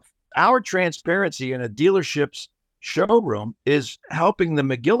benefit of. Our transparency in a dealership's showroom is helping the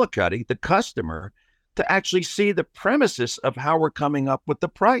McGillicuddy, the customer, to actually see the premises of how we're coming up with the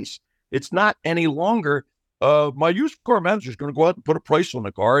price. It's not any longer, my used car manager is going to go out and put a price on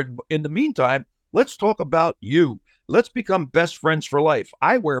the car. And in the meantime, let's talk about you. Let's become best friends for life.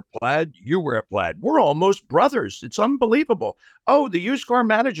 I wear plaid, you wear plaid. We're almost brothers. It's unbelievable. Oh, the used car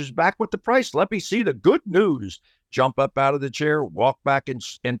manager's back with the price. Let me see the good news. Jump up out of the chair, walk back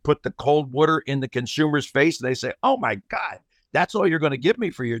and put the cold water in the consumer's face. And they say, oh my God, that's all you're going to give me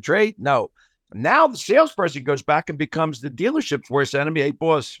for your trade? No. Now the salesperson goes back and becomes the dealership's worst enemy. Hey,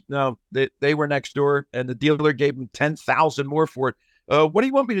 boss, no, they were next door and the dealer gave them 10,000 more for it. What do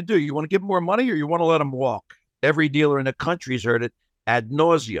you want me to do? You want to give them more money or you want to let them walk? Every dealer in the country's heard it ad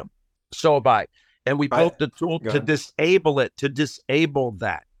nauseum. So have I. And we built the tool to disable it, to disable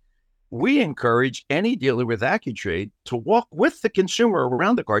that. We encourage any dealer with Accu-Trade to walk with the consumer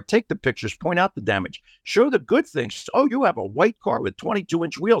around the car, take the pictures, point out the damage, show the good things. Oh, you have a white car with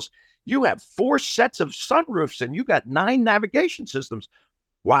 22-inch wheels. You have 4 sets of sunroofs and you got 9 navigation systems.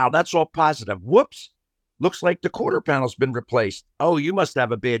 Wow, that's all positive. Whoops. Looks like the quarter panel's been replaced. Oh, you must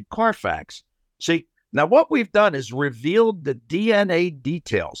have a bad Carfax. See, now what we've done is revealed the DNA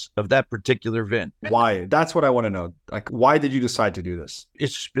details of that particular VIN. Why? That's what I want to know. Like, why did you decide to do this?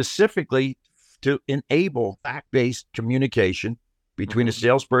 It's specifically to enable fact-based communication between a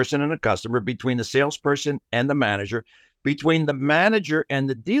salesperson and a customer, between the salesperson and the manager, between the manager and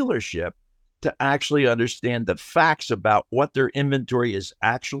the dealership to actually understand the facts about what their inventory is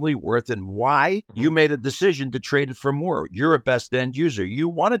actually worth and why you made a decision to trade it for more. You're a best end user. You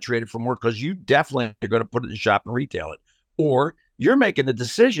want to trade it for more because you definitely are going to put it in the shop and retail it. Or you're making a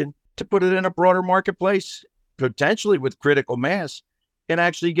decision to put it in a broader marketplace, potentially with critical mass, and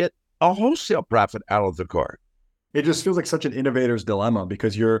actually get a wholesale profit out of the car. It just feels like such an innovator's dilemma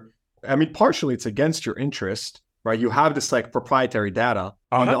because partially it's against your interest, right? You have this like proprietary data.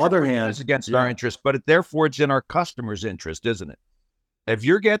 On the other hand, it's against our interest, but therefore it's in our customer's interest, isn't it? If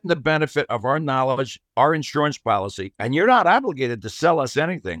you're getting the benefit of our knowledge, our insurance policy, and you're not obligated to sell us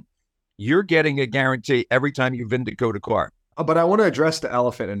anything, you're getting a guarantee every time you vindicate a car. But I want to address the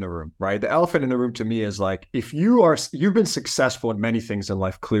elephant in the room, right? The elephant in the room to me is like, if you've been successful in many things in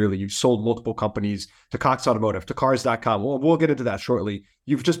life, clearly. You've sold multiple companies to Cox Automotive, to Cars.com. We'll get into that shortly.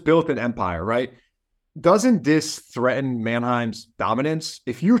 You've just built an empire, right? Doesn't this threaten Manheim's dominance?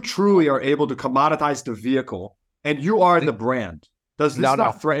 If you truly are able to commoditize the vehicle and you are the brand, does this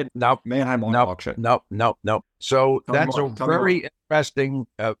not threaten Manheim auction? No. So that's a very interesting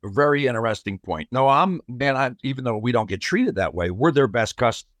point. No, even though we don't get treated that way, we're their best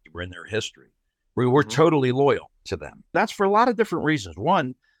customer in their history. We're totally loyal to them. That's for a lot of different reasons.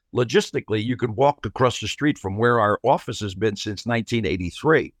 One, logistically, you could walk across the street from where our office has been since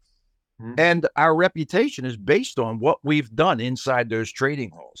 1983. And our reputation is based on what we've done inside those trading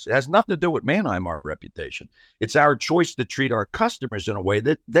halls. It has nothing to do with Manheim, our reputation. It's our choice to treat our customers in a way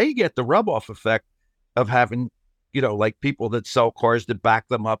that they get the rub-off effect of having, like people that sell cars that back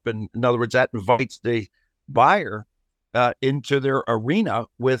them up. And in other words, that invites the buyer into their arena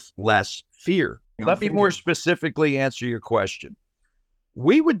with less fear. Let me more specifically answer your question.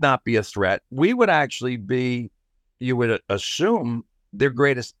 We would not be a threat. We would actually be, you would assume, their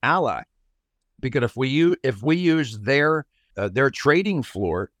greatest ally. Because if we use their trading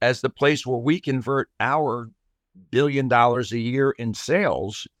floor as the place where we convert our $1 billion a year in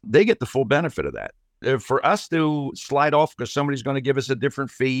sales, they get the full benefit of that. For us to slide off because somebody's going to give us a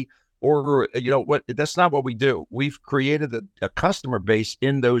different fee, or that's not what we do. We've created a customer base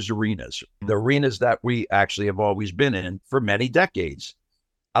in those arenas, the arenas that we actually have always been in for many decades.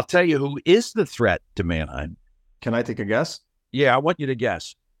 I'll tell you who is the threat to Manheim. Can I take a guess? Yeah, I want you to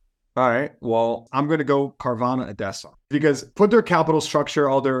guess. All right. Well, I'm going to go Carvana Odessa, because put their capital structure,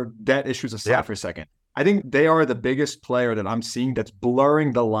 all their debt issues aside for a second. I think they are the biggest player that I'm seeing that's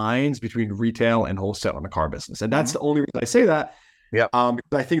blurring the lines between retail and wholesale in the car business. And that's the only reason I say that. Yeah.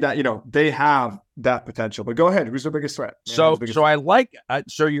 Because I think that, they have that potential. But go ahead. Who's their biggest threat? So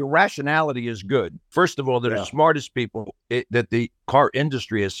your rationality is good. First of all, they're the smartest people that the car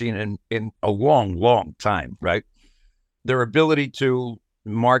industry has seen in a long, long time, right? Their ability to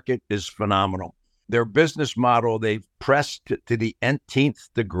market is phenomenal. Their business model, they've pressed to the nth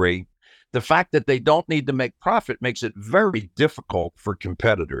degree. The fact that they don't need to make profit makes it very difficult for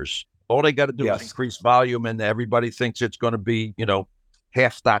competitors. All they got to do is increase volume, and everybody thinks it's going to be,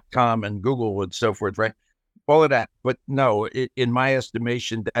 half.com and Google and so forth, right? All of that. But no, in my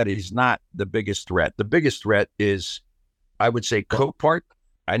estimation, that is not the biggest threat. The biggest threat is, I would say, Copart.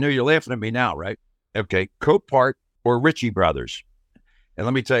 I know you're laughing at me now, right? Okay, Copart or Ritchie Brothers. And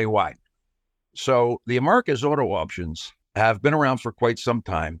let me tell you why. So the America's Auto Auctions have been around for quite some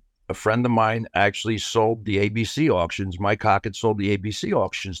time. A friend of mine actually sold the ABC auctions. Mike Hockett sold the ABC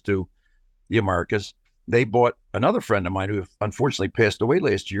auctions to the Americas. They bought another friend of mine who unfortunately passed away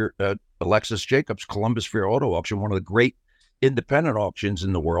last year, Alexis Jacobs, Columbus Fair Auto Auction, one of the great independent auctions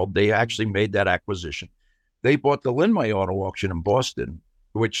in the world. They actually made that acquisition. They bought the Linmay Auto Auction in Boston,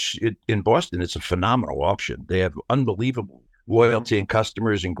 in Boston, it's a phenomenal auction. They have unbelievable loyalty and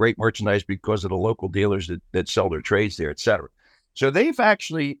customers and great merchandise because of the local dealers that sell their trades there, et cetera. So they've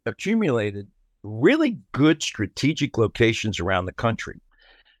actually accumulated really good strategic locations around the country,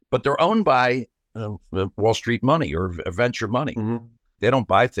 but they're owned by Wall Street money or venture money. Mm-hmm. They don't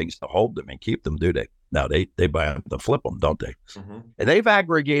buy things to hold them and keep them, do they? No, they buy them to flip them, don't they? Mm-hmm. And they've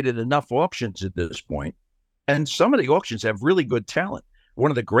aggregated enough auctions at this point, and some of the auctions have really good talent.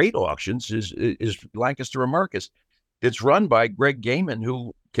 One of the great auctions is Lancaster Americas. It's run by Greg Gaiman,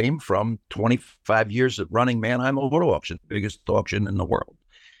 who came from 25 years of running Manheim Auto Auction, biggest auction in the world.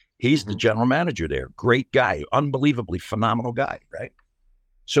 He's the general manager there. Great guy, unbelievably phenomenal guy, right?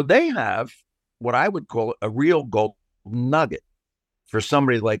 So they have what I would call a real gold nugget for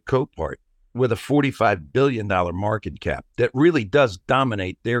somebody like Copart with a $45 billion market cap that really does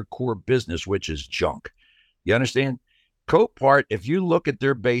dominate their core business, which is junk. You understand? Copart, if you look at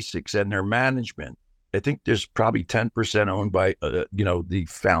their basics and their management, I think there's probably 10% owned by, the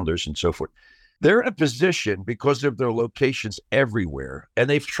founders and so forth. They're in a position because of their locations everywhere. And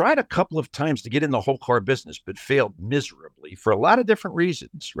they've tried a couple of times to get in the whole car business, but failed miserably for a lot of different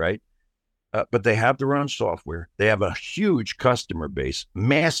reasons, right? But they have their own software. They have a huge customer base,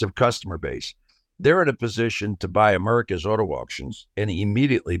 massive customer base. They're in a position to buy America's auto auctions and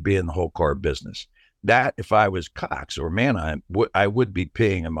immediately be in the whole car business. That, if I was Cox or Manheim, I would be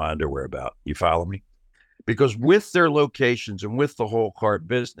peeing in my underwear about. You follow me? Because with their locations and with the whole car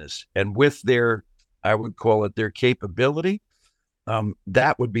business and with their, I would call it their capability,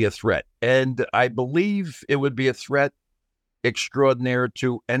 that would be a threat. And I believe it would be a threat extraordinaire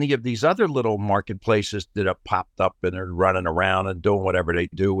to any of these other little marketplaces that have popped up and are running around and doing whatever they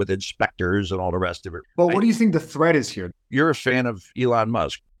do with inspectors and all the rest of it. But what do you think the threat is here? You're a fan of Elon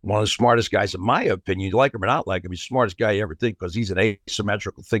Musk, one of the smartest guys, in my opinion. You like him or not like him, he's the smartest guy you ever think, because he's an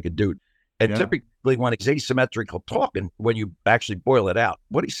asymmetrical thinking dude. And typically when he's asymmetrical talking, when you actually boil it out,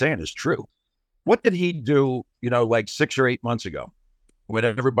 what he's saying is true. What did he do, like 6 or 8 months ago when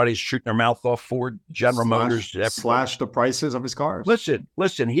everybody's shooting their mouth off? Ford, General Motors. Slash the prices of his cars.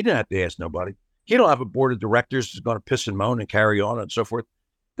 Listen, he didn't have to ask nobody. He don't have a board of directors who's going to piss and moan and carry on and so forth.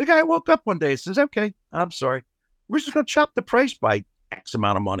 The guy woke up one day and says, okay, I'm sorry. We're just going to chop the price by X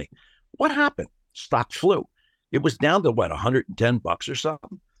amount of money. What happened? Stock flew. It was down to what, $110 or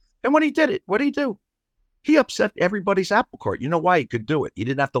something? And when he did it, what did he do? He upset everybody's apple cart. You know why he could do it? He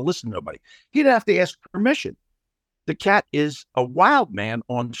didn't have to listen to nobody. He didn't have to ask permission. The cat is a wild man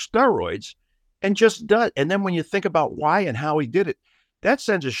on steroids and just does. And then when you think about why and how he did it, that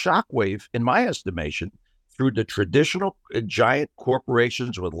sends a shockwave, in my estimation, through the traditional giant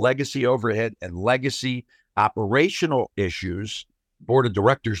corporations with legacy overhead and legacy operational issues, board of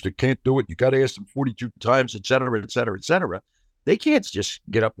directors that can't do it. You got to ask them 42 times, et cetera, et cetera, et cetera. They can't just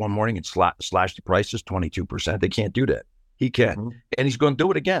get up one morning and slash the prices 22%. They can't do that. He can. Mm-hmm. And he's going to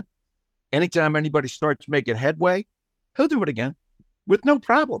do it again. Anytime anybody starts making headway, he'll do it again with no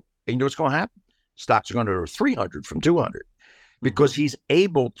problem. And you know what's going to happen? Stocks are going to go to 300 from 200 because he's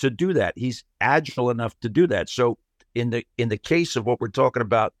able to do that. He's agile enough to do that. So in the case of what we're talking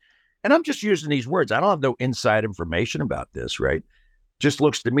about, and I'm just using these words, I don't have no inside information about this, right? Just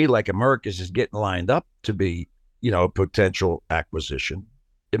looks to me like America's is getting lined up to be, a potential acquisition.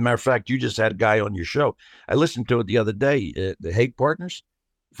 As a matter of fact, you just had a guy on your show. I listened to it the other day, the Hague Partners.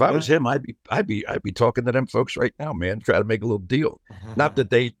 If I was him, I'd be talking to them folks right now, man, try to make a little deal. Not that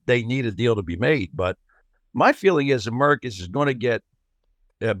they need a deal to be made, but my feeling is America's is going to get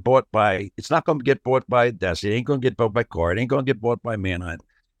bought by, it's not going to get bought by Desi. It ain't going to get bought by Car. It ain't going to get bought by Manheim.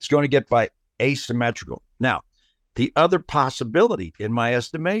 It's going to get by asymmetrical. Now, the other possibility, in my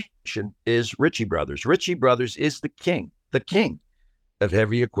estimation, is Ritchie Brothers. Ritchie Brothers is the king of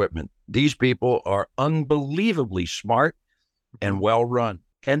heavy equipment. These people are unbelievably smart and well run,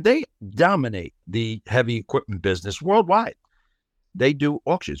 and they dominate the heavy equipment business worldwide. They do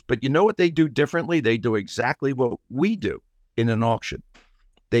auctions, but you know what they do differently? They do exactly what we do in an auction.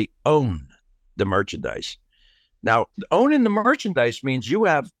 They own the merchandise. Now, owning the merchandise means you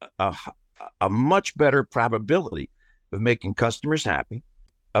have a much better probability of making customers happy,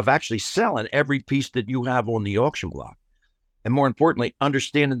 of actually selling every piece that you have on the auction block. And more importantly,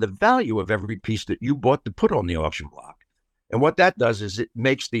 understanding the value of every piece that you bought to put on the auction block. And what that does is it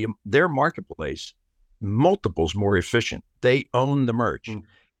makes their marketplace multiples more efficient. They own the merch. Mm-hmm.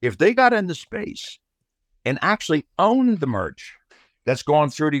 If they got into space and actually owned the merch that's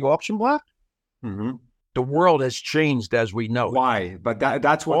gone through the auction block, the world has changed as we know it. Why? But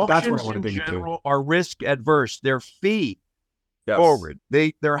that's what I want to dig into. Are risk adverse. They're fee forward.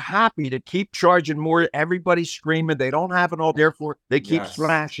 They're happy to keep charging more. Everybody's screaming. They don't have it all. Therefore, they keep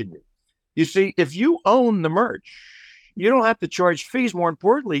slashing you. You see, if you own the merch, you don't have to charge fees. More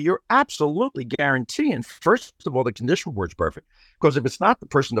importantly, you're absolutely guaranteeing, first of all, the condition board's perfect. Because if it's not, the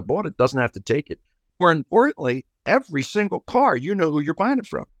person that bought it doesn't have to take it. More importantly, every single car, you know who you're buying it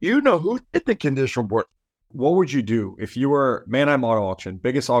from. You know who did the condition board. What would you do if you were Manheim Auto Auction,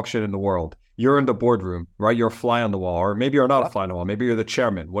 biggest auction in the world? You're in the boardroom, right? You're a fly on the wall, or maybe you're not a fly on the wall. Maybe you're the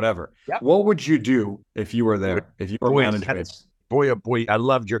chairman, whatever. Yep. What would you do if you were there? If you were management? Boy, oh boy, I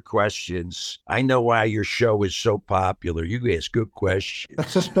loved your questions. I know why your show is so popular. You ask good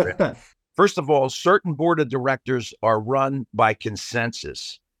questions. First of all, certain board of directors are run by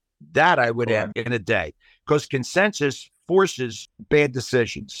consensus. That I would add in a day, because consensus forces bad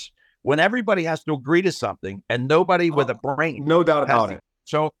decisions. When everybody has to agree to something and nobody with a brain. No doubt about it.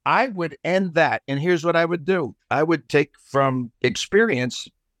 So I would end that. And here's what I would do. I would take from experience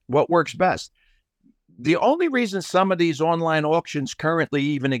what works best. The only reason some of these online auctions currently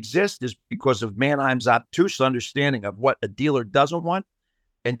even exist is because of Manheim's obtuse understanding of what a dealer doesn't want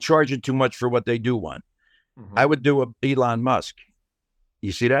and charging too much for what they do want. Mhm. I would do a Elon Musk.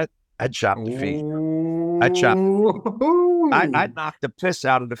 You see that? I'd chop the fee. I'd knock the piss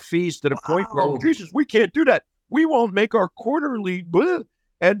out of the fees to the point where, oh, Jesus, we can't do that. We won't make our quarterly,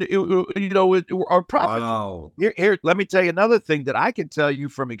 and our profit. Wow. Here, let me tell you another thing that I can tell you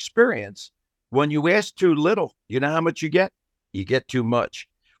from experience. When you ask too little, you know how much you get? You get too much.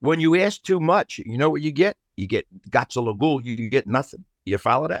 When you ask too much, you know what you get? You get gatsalagul, you get nothing. You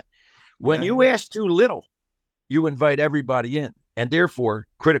follow that? When you ask too little, you invite everybody in, and therefore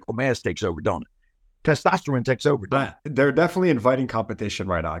critical mass takes over, don't it? Testosterone takes over. They're definitely inviting competition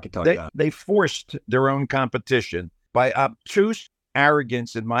right now. I can tell you that. They forced their own competition by obtuse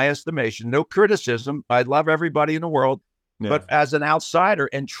arrogance, in my estimation. No criticism. I love everybody in the world, but as an outsider,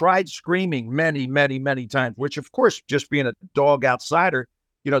 and tried screaming many, many, many times, which of course, just being a dog outsider,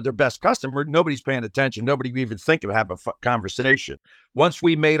 their best customer, nobody's paying attention. Nobody even think of having a conversation. Once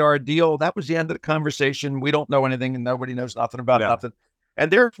we made our deal, that was the end of the conversation. We don't know anything and nobody knows nothing about nothing. And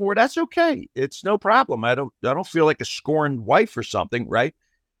therefore, that's okay. It's no problem. I don't feel like a scorned wife or something, right?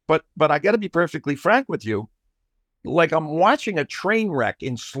 But I got to be perfectly frank with you. Like I'm watching a train wreck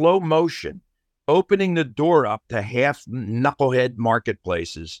in slow motion, opening the door up to half knucklehead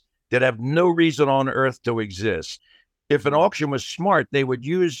marketplaces that have no reason on earth to exist. If an auction was smart, they would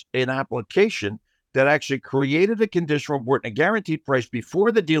use an application that actually created a conditional report and a guaranteed price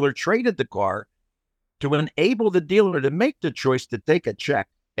before the dealer traded the car to enable the dealer to make the choice to take a check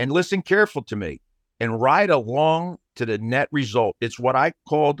and listen careful to me and ride along to the net result. It's what I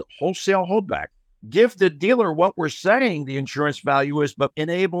called wholesale holdback. Give the dealer what we're saying the insurance value is, but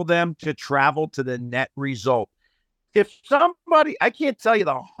enable them to travel to the net result. If somebody, I can't tell you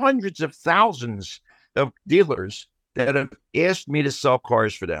the hundreds of thousands of dealers that have asked me to sell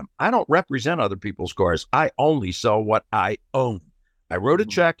cars for them. I don't represent other people's cars. I only sell what I own. I wrote a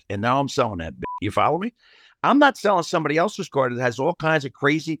check and now I'm selling that. You follow me? I'm not selling somebody else's car that has all kinds of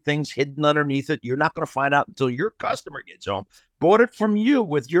crazy things hidden underneath it. You're not going to find out until your customer gets home. Bought it from you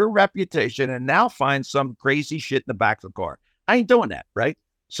with your reputation and now find some crazy shit in the back of the car. I ain't doing that, right?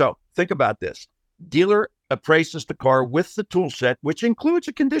 So think about this. Dealer appraises the car with the tool set, which includes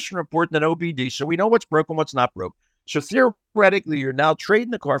a condition report and an OBD, so we know what's broken, what's not broke. So theoretically, you're now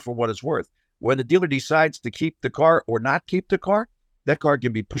trading the car for what it's worth. When the dealer decides to keep the car or not keep the car, that car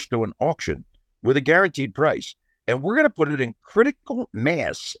can be pushed to an auction with a guaranteed price. And we're going to put it in critical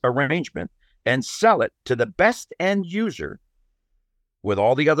mass arrangement and sell it to the best end user with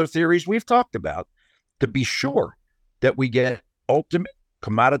all the other theories we've talked about to be sure that we get ultimate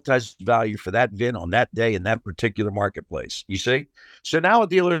commoditized value for that VIN on that day in that particular marketplace. You see? So now a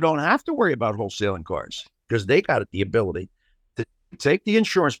dealer don't have to worry about wholesaling cars because they got the ability to take the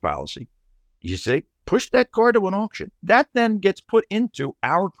insurance policy, you see, push that car to an auction. That then gets put into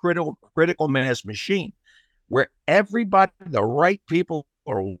our critical mass machine where everybody, the right people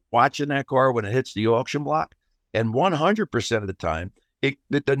are watching that car when it hits the auction block. And 100% of the time,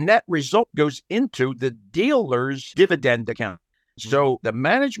 the net result goes into the dealer's dividend account. So the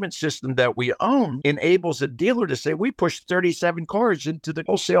management system that we own enables a dealer to say, we pushed 37 cars into the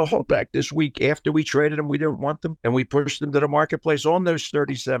wholesale holdback this week after we traded them. We didn't want them. And we pushed them to the marketplace. On those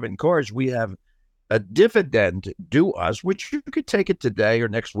 37 cars, we have a dividend due us, which you could take it today or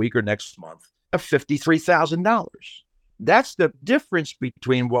next week or next month, of $53,000. That's the difference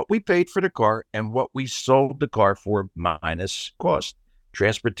between what we paid for the car and what we sold the car for minus cost,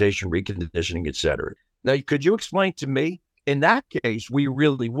 transportation, reconditioning, etc. Now, could you explain to me? In that case, we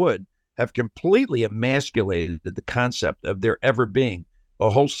really would have completely emasculated the concept of there ever being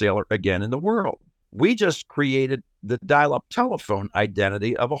a wholesaler again in the world. We just created the dial-up telephone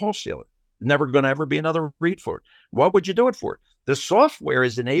identity of a wholesaler. Never going to ever be another read for it. What would you do it for? The software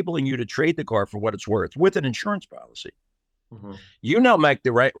is enabling you to trade the car for what it's worth with an insurance policy. Mm-hmm. You now make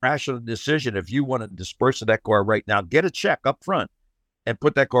the right rational decision if you want to disperse of that car right now, get a check up front and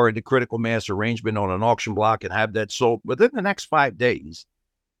put that car into critical mass arrangement on an auction block and have that sold within the next 5 days.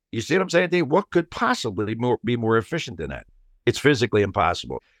 You see what I'm saying, Dave? What could possibly be more efficient than that? It's physically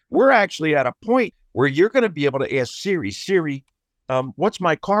impossible. We're actually at a point where you're going to be able to ask Siri, what's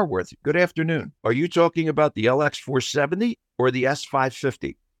my car worth? Good afternoon. Are you talking about the LX470 or the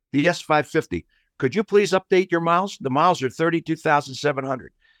S550? The S550. Could you please update your miles? The miles are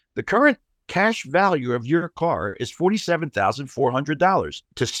 32,700. The current cash value of your car is $47,400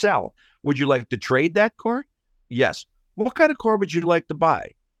 to sell. Would you like to trade that car? Yes. What kind of car would you like to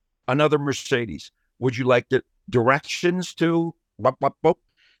buy? Another Mercedes. Would you like the directions to?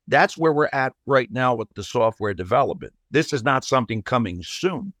 That's where we're at right now with the software development. This is not something coming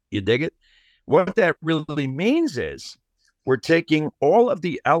soon. You dig it? What that really means is We're taking all of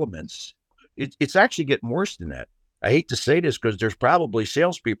the elements. It's actually getting worse than that. I hate to say this because there's probably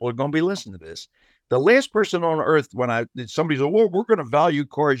salespeople who are going to be listening to this. The last person on earth, somebody said, well, we're going to value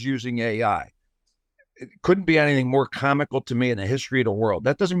cars using AI. It couldn't be anything more comical to me in the history of the world.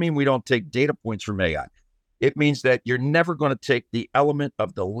 That doesn't mean we don't take data points from AI. It means that you're never going to take the element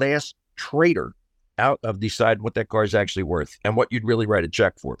of the last trader out of decide what that car is actually worth and what you'd really write a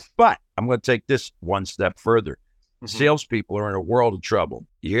check for. But I'm going to take this one step further. Salespeople are in a world of trouble.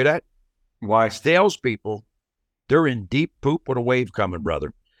 You hear that? Why? Salespeople, they're in deep poop with a wave coming,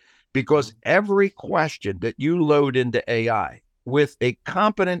 brother. Because every question that you load into AI with a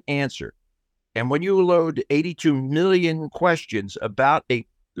competent answer, and when you load 82 million questions about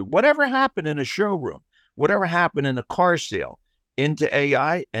whatever happened in a showroom, whatever happened in a car sale into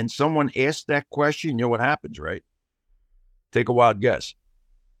AI, and someone asks that question, you know what happens, right? Take a wild guess.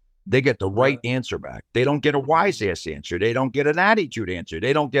 They get the right answer back. They don't get a wise ass answer. They don't get an attitude answer.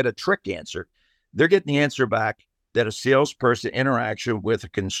 They don't get a trick answer. They're getting the answer back that a salesperson interaction with a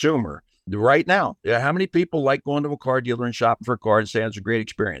consumer right now. How many people like going to a car dealer and shopping for a car and saying it's a great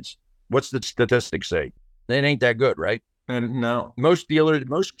experience? What's the statistics say? It ain't that good, right? And no, most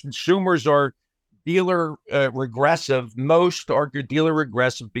consumers are dealer regressive. Most are dealer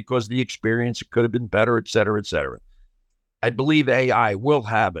regressive because the experience could have been better, et cetera, et cetera. I believe AI will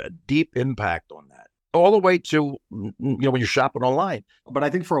have a deep impact on that, all the way to, when you're shopping online. But I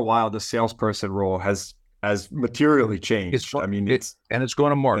think for a while, the salesperson role has materially changed. It's going to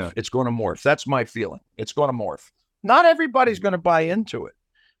morph. Yeah. It's going to morph. That's my feeling. It's going to morph. Not everybody's going to buy into it.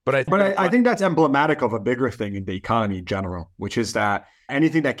 But I think that's emblematic of a bigger thing in the economy in general, which is that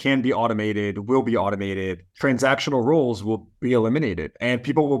anything that can be automated will be automated. Transactional roles will be eliminated, and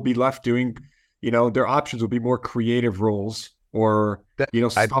people will be left doing, their options will be more creative roles or,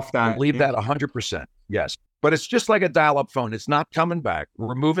 stuff that. I believe that 100%. Yes. But it's just like a dial-up phone. It's not coming back.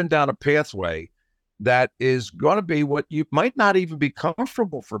 We're moving down a pathway that is going to be what you might not even be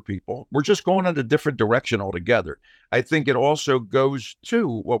comfortable for people. We're just going in a different direction altogether. I think it also goes to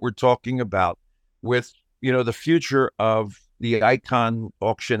what we're talking about with, the future of the icon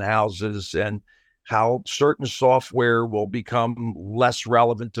auction houses and how certain software will become less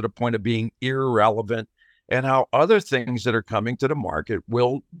relevant to the point of being irrelevant, and how other things that are coming to the market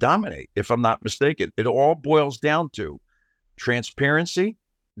will dominate, if I'm not mistaken. It all boils down to transparency,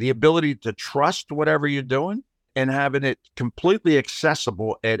 the ability to trust whatever you're doing, and having it completely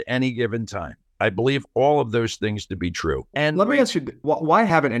accessible at any given time. I believe all of those things to be true. And let me ask you, why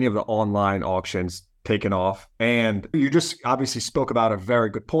haven't any of the online auctions taken off? And you just obviously spoke about a very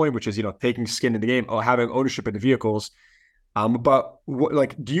good point, which is, taking skin in the game or having ownership in the vehicles. But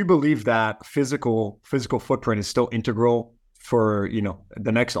do you believe that physical footprint is still integral for,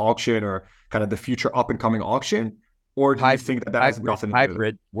 the next auction or kind of the future up and coming auction? Or do you think that has nothing to do with it?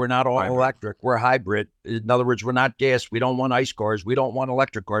 Hybrid. We're not all electric. We're hybrid. In other words, we're not gas. We don't want ICE cars. We don't want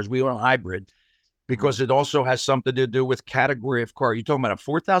electric cars. We want hybrid, because it also has something to do with category of car. You talking about a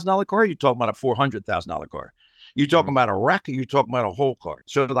 $4,000 car? You talking about a $400,000 car? You talking about a wreck? Or you talking about a whole car?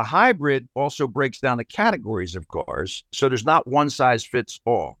 So the hybrid also breaks down the categories of cars. So there's not one size fits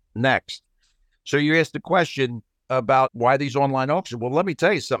all. Next. So you asked the question about why these online auctions. Well, let me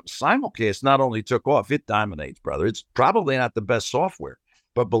tell you something. Simulcast not only took off, it dominates, brother. It's probably not the best software,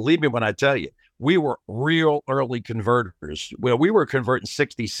 but believe me when I tell you, we were real early converters. Well, we were converting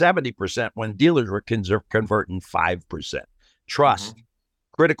 60, 70% when dealers were converting 5%. Trust,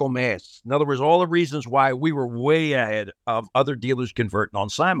 critical mass. In other words, all the reasons why we were way ahead of other dealers converting on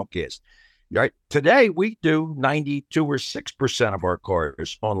simulcast. Right. Today, we do 92 or 6% of our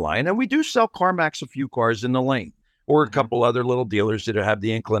cars online, and we do sell CarMax a few cars in the lane, or a couple other little dealers that have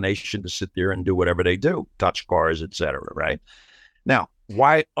the inclination to sit there and do whatever they do, touch cars, et cetera, right? Now,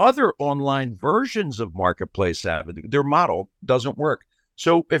 why other online versions of Marketplace have it, their model doesn't work.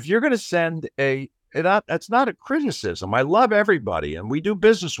 So if you're going to send that's not a criticism. I love everybody, and we do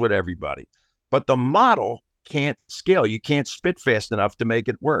business with everybody, but the model can't scale. You can't spit fast enough to make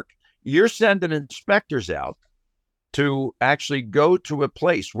it work. You're sending inspectors out to actually go to a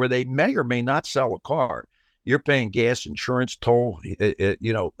place where they may or may not sell a car. You're paying gas, insurance, toll,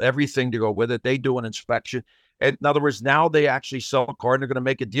 everything to go with it. They do an inspection. In other words, now they actually sell a car and they're going to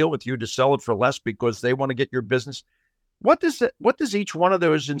make a deal with you to sell it for less because they want to get your business. What does each one of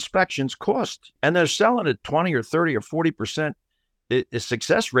those inspections cost? And they're selling at 20 or 30 or 40%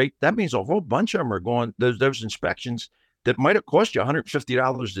 success rate. That means a whole bunch of them are going, those inspections that might have cost you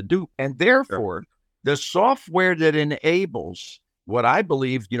 $150 to do. And therefore, the software that enables what I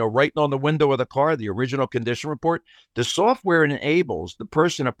believe, writing on the window of the car, the original condition report, the software enables the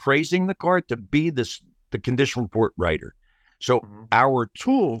person appraising the car to be the condition report writer. So Mhm. our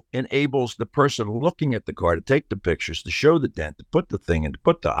tool enables the person looking at the car to take the pictures, to show the dent, to put the thing in, to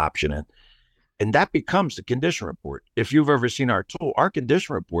put the option in. And that becomes the condition report. If you've ever seen our tool, our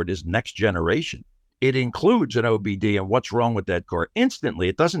condition report is next generation. It includes an OBD and what's wrong with that car instantly.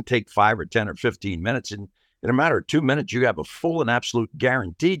 It doesn't take 5 or 10 or 15 minutes. In a matter of 2 minutes, you have a full and absolute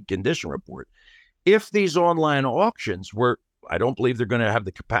guaranteed condition report. If these online auctions were, I don't believe they're going to have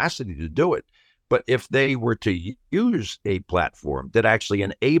the capacity to do it, but if they were to use a platform that actually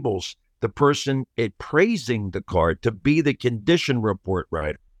enables the person appraising the car to be the condition report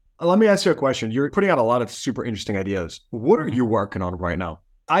writer. Let me ask you a question. You're putting out a lot of super interesting ideas. What are you working on right now?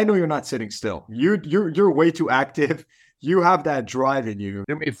 I know you're not sitting still. You're way too active. You have that drive in you.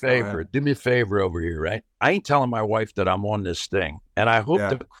 Do me a favor. Do me a favor over here, right? I ain't telling my wife that I'm on this thing. And I hope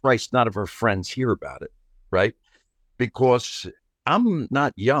that Christ, none of her friends hear about it, right? Because I'm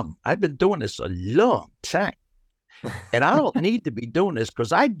not young. I've been doing this a long time. And I don't need to be doing this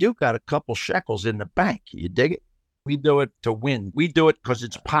because I do got a couple shekels in the bank. You dig it? We do it to win. We do it because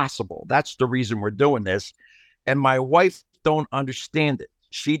it's possible. That's the reason we're doing this. And my wife don't understand it.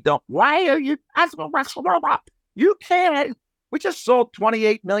 She don't. Why are you? You can't. We just sold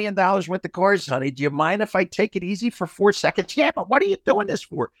 $28 million worth of cars, honey. Do you mind if I take it easy for 4 seconds? Yeah, but what are you doing this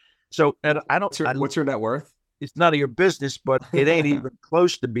for? So, and I don't. What's your net worth? It's none of your business, but it ain't even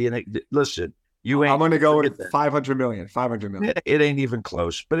close to being. Listen. I'm going to go with 500 million. 500 million. It ain't even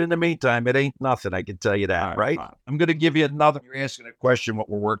close. But in the meantime, it ain't nothing. I can tell you that, right? I'm going to give you another. You're asking a question what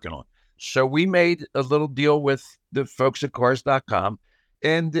we're working on. So we made a little deal with the folks at cars.com.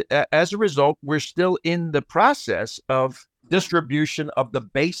 And as a result, we're still in the process of distribution of the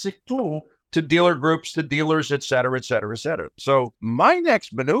basic tool to dealer groups, to dealers, et cetera, et cetera, et cetera. So my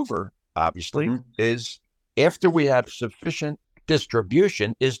next maneuver, obviously, is after we have sufficient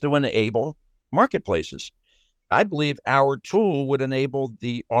distribution, is to enable marketplaces. I believe our tool would enable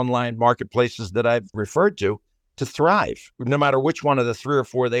the online marketplaces that I've referred to thrive, no matter which one of the 3 or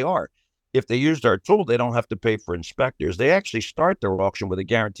 4 they are. If they used our tool, they don't have to pay for inspectors. They actually start their auction with a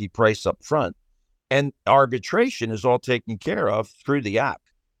guaranteed price up front. And arbitration is all taken care of through the app.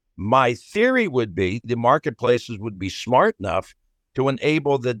 My theory would be the marketplaces would be smart enough to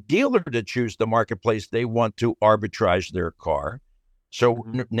enable the dealer to choose the marketplace they want to arbitrage their car. So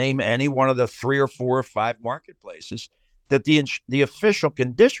name any one of the 3 or 4 or 5 marketplaces that the official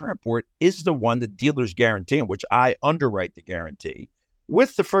condition report is the one that dealers guarantee, which I underwrite the guarantee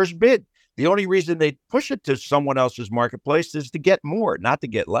with the first bid. The only reason they push it to someone else's marketplace is to get more, not to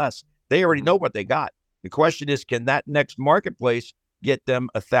get less. They already know what they got. The question is, can that next marketplace get them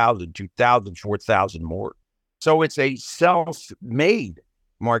 1,000, 2,000, 4,000 more? So it's a self-made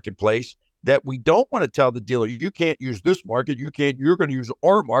marketplace that we don't want to tell the dealer, you can't use this market, you're going to use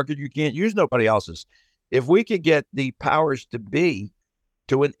our market, you can't use nobody else's. If we could get the powers to be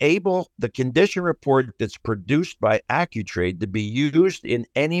to enable the condition report that's produced by Accu-Trade to be used in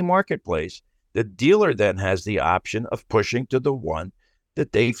any marketplace, the dealer then has the option of pushing to the one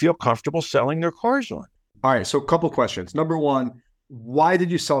that they feel comfortable selling their cars on. All right, so a couple questions. Number one, why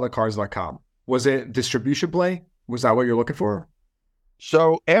did you sell the cars.com? Was it distribution play? Was that what you're looking for?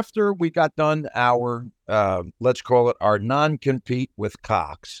 So after we got done our, let's call it our non-compete with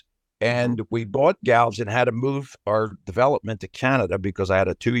Cox, and we bought Galves and had to move our development to Canada because I had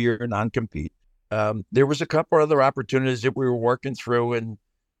a 2-year non-compete. There was a couple other opportunities that we were working through, and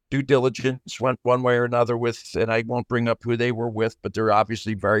due diligence went one way or another with, and I won't bring up who they were with, but they're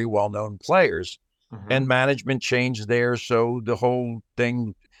obviously very well-known players. And management changed there, so the whole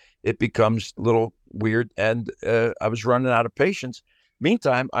thing, it becomes a little weird, and I was running out of patience.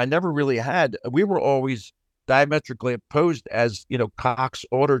 Meantime, I never really had, we were always diametrically opposed as, Cox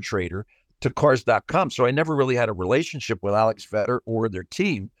Auto Trader to cars.com. So I never really had a relationship with Alex Vetter or their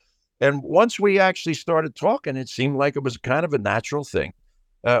team. And once we actually started talking, it seemed like it was kind of a natural thing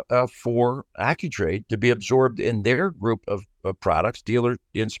for Accu-Trade to be absorbed in their group of products, Dealer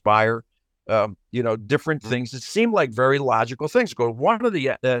Inspire, different things. It seemed like very logical things. One of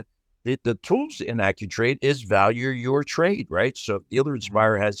the tools in Accu-Trade is value your trade, right? So if Dealer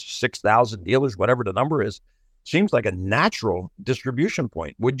Inspire has 6,000 dealers, whatever the number is, seems like a natural distribution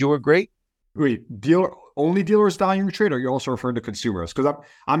point. Would you agree? Wait, only dealers value your trade, or you're also referring to consumers? Because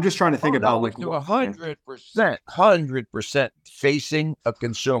I'm just trying to think about like 100% facing a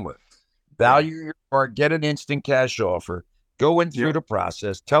consumer. Value your car, get an instant cash offer, go in through the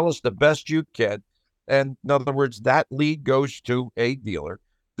process, tell us the best you can. And in other words, that lead goes to a dealer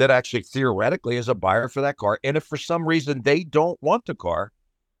that actually theoretically is a buyer for that car. And if for some reason they don't want the car,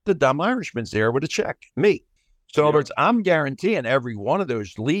 the dumb Irishman's there with a check, me. So in other words, I'm guaranteeing every one of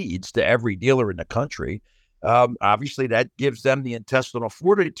those leads to every dealer in the country Obviously that gives them the intestinal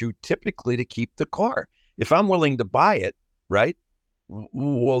fortitude typically to keep the car. If I'm willing to buy it, right?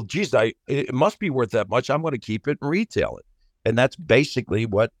 Well, geez, it must be worth that much. I'm going to keep it and retail it. And that's basically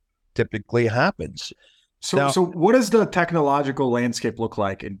what typically happens. So what does the technological landscape look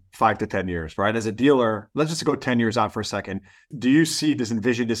like in 5 to 10 years, right? As a dealer, let's just go 10 years out for a second. Do you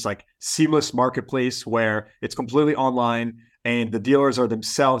envision this like seamless marketplace where it's completely online and the dealers are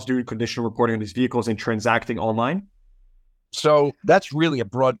themselves doing condition reporting on these vehicles and transacting online? So that's really a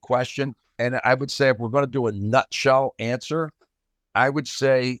broad question. And I would say if we're going to do a nutshell answer, I would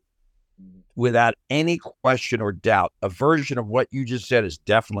say without any question or doubt, a version of what you just said is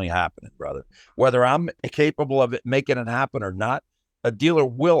definitely happening, brother. Whether I'm capable of making it happen or not, a dealer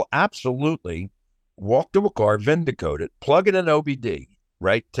will absolutely walk to a car, Vindicode it, plug in an OBD,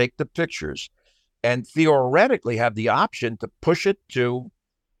 right? Take the pictures, and theoretically have the option to push it to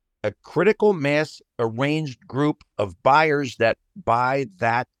a critical mass arranged group of buyers that buy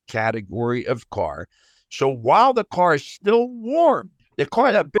that category of car. So while the car is still warm, the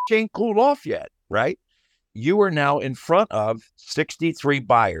car, that bitch ain't cooled off yet, right? You are now in front of 63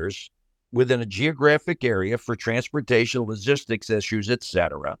 buyers within a geographic area for transportation, logistics issues,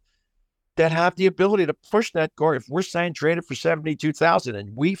 etc., that have the ability to push that car. If we're saying trade it for $72,000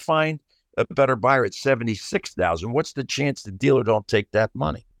 and we find a better buyer at $76,000, what's the chance the dealer don't take that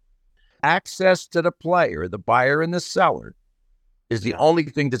money? Access to the player, the buyer and the seller, is the only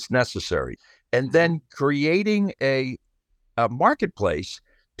thing that's necessary. And then creating a marketplace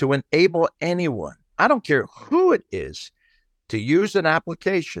to enable anyone, I don't care who it is, to use an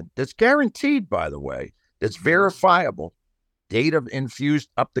application that's guaranteed, by the way, that's verifiable, data infused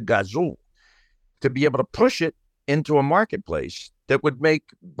up the gazoo, to be able to push it into a marketplace that would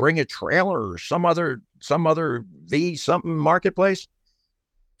bring a trailer or some other something marketplace,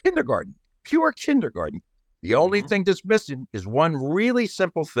 kindergarten, pure kindergarten. The only thing that's missing is one really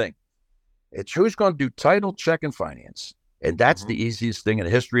simple thing. It's who's going to do title, check, and finance. And that's the easiest thing in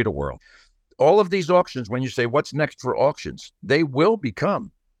the history of the world. All of these auctions, when you say what's next for auctions, they will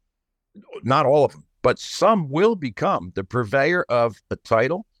become, not all of them, but some will become the purveyor of a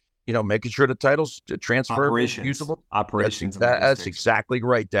title, making sure the title's transferable, usable. Operations. That's exactly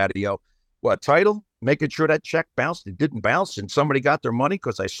right, Daddy-O. What, title? Making sure that check bounced. It didn't bounce and somebody got their money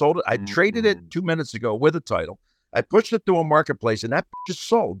because I sold it. I traded it 2 minutes ago with a title. I pushed it through a marketplace and that just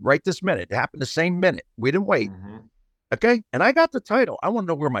sold right this minute. It happened the same minute. We didn't wait. Okay. And I got the title. I want to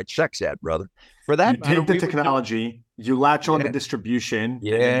know where my check's at, brother. For that, you take the technology, you latch on the distribution, and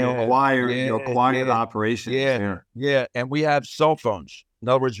you acquire the operations. Yeah. And we have cell phones. In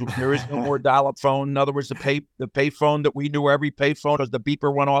other words, there is no more dial-up phone. In other words, the pay phone that we knew every pay phone as the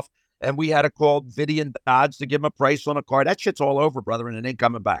beeper went off, and we had to call Vivian Dodge to give them a price on a car. That shit's all over, brother, and it ain't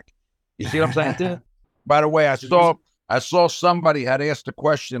coming back. You see what I'm saying? By the way, I saw somebody had asked a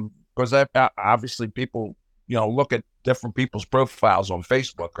question because obviously people, look at different people's profiles on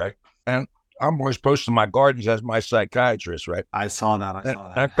Facebook, right? And I'm always posting my gardens as my psychiatrist, right? I saw that. And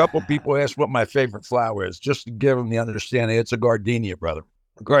a couple people asked what my favorite flower is, just to give them the understanding. It's a gardenia, brother.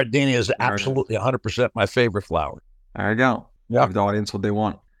 Gardenia is absolutely 100% my favorite flower. There you go. Yeah. Give the audience what they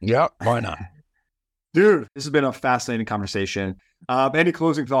want. Yeah, why not? Dude, this has been a fascinating conversation. Any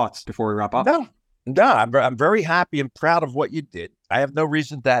closing thoughts before we wrap up? No, I'm very happy and proud of what you did. I have no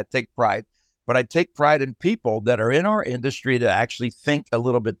reason to take pride, but I take pride in people that are in our industry to actually think a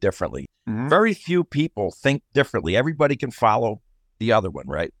little bit differently. Very few people think differently. Everybody can follow the other one,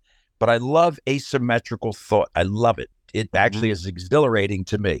 right? But I love asymmetrical thought. I love it. It actually is exhilarating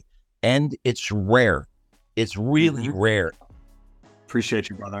to me. And it's rare. It's really rare. Appreciate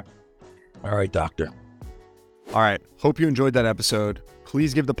you, brother. All right, doctor. All right. Hope you enjoyed that episode.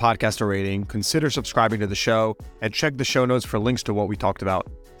 Please give the podcast a rating, consider subscribing to the show, and check the show notes for links to what we talked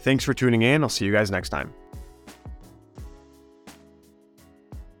about. Thanks for tuning in. I'll see you guys next time.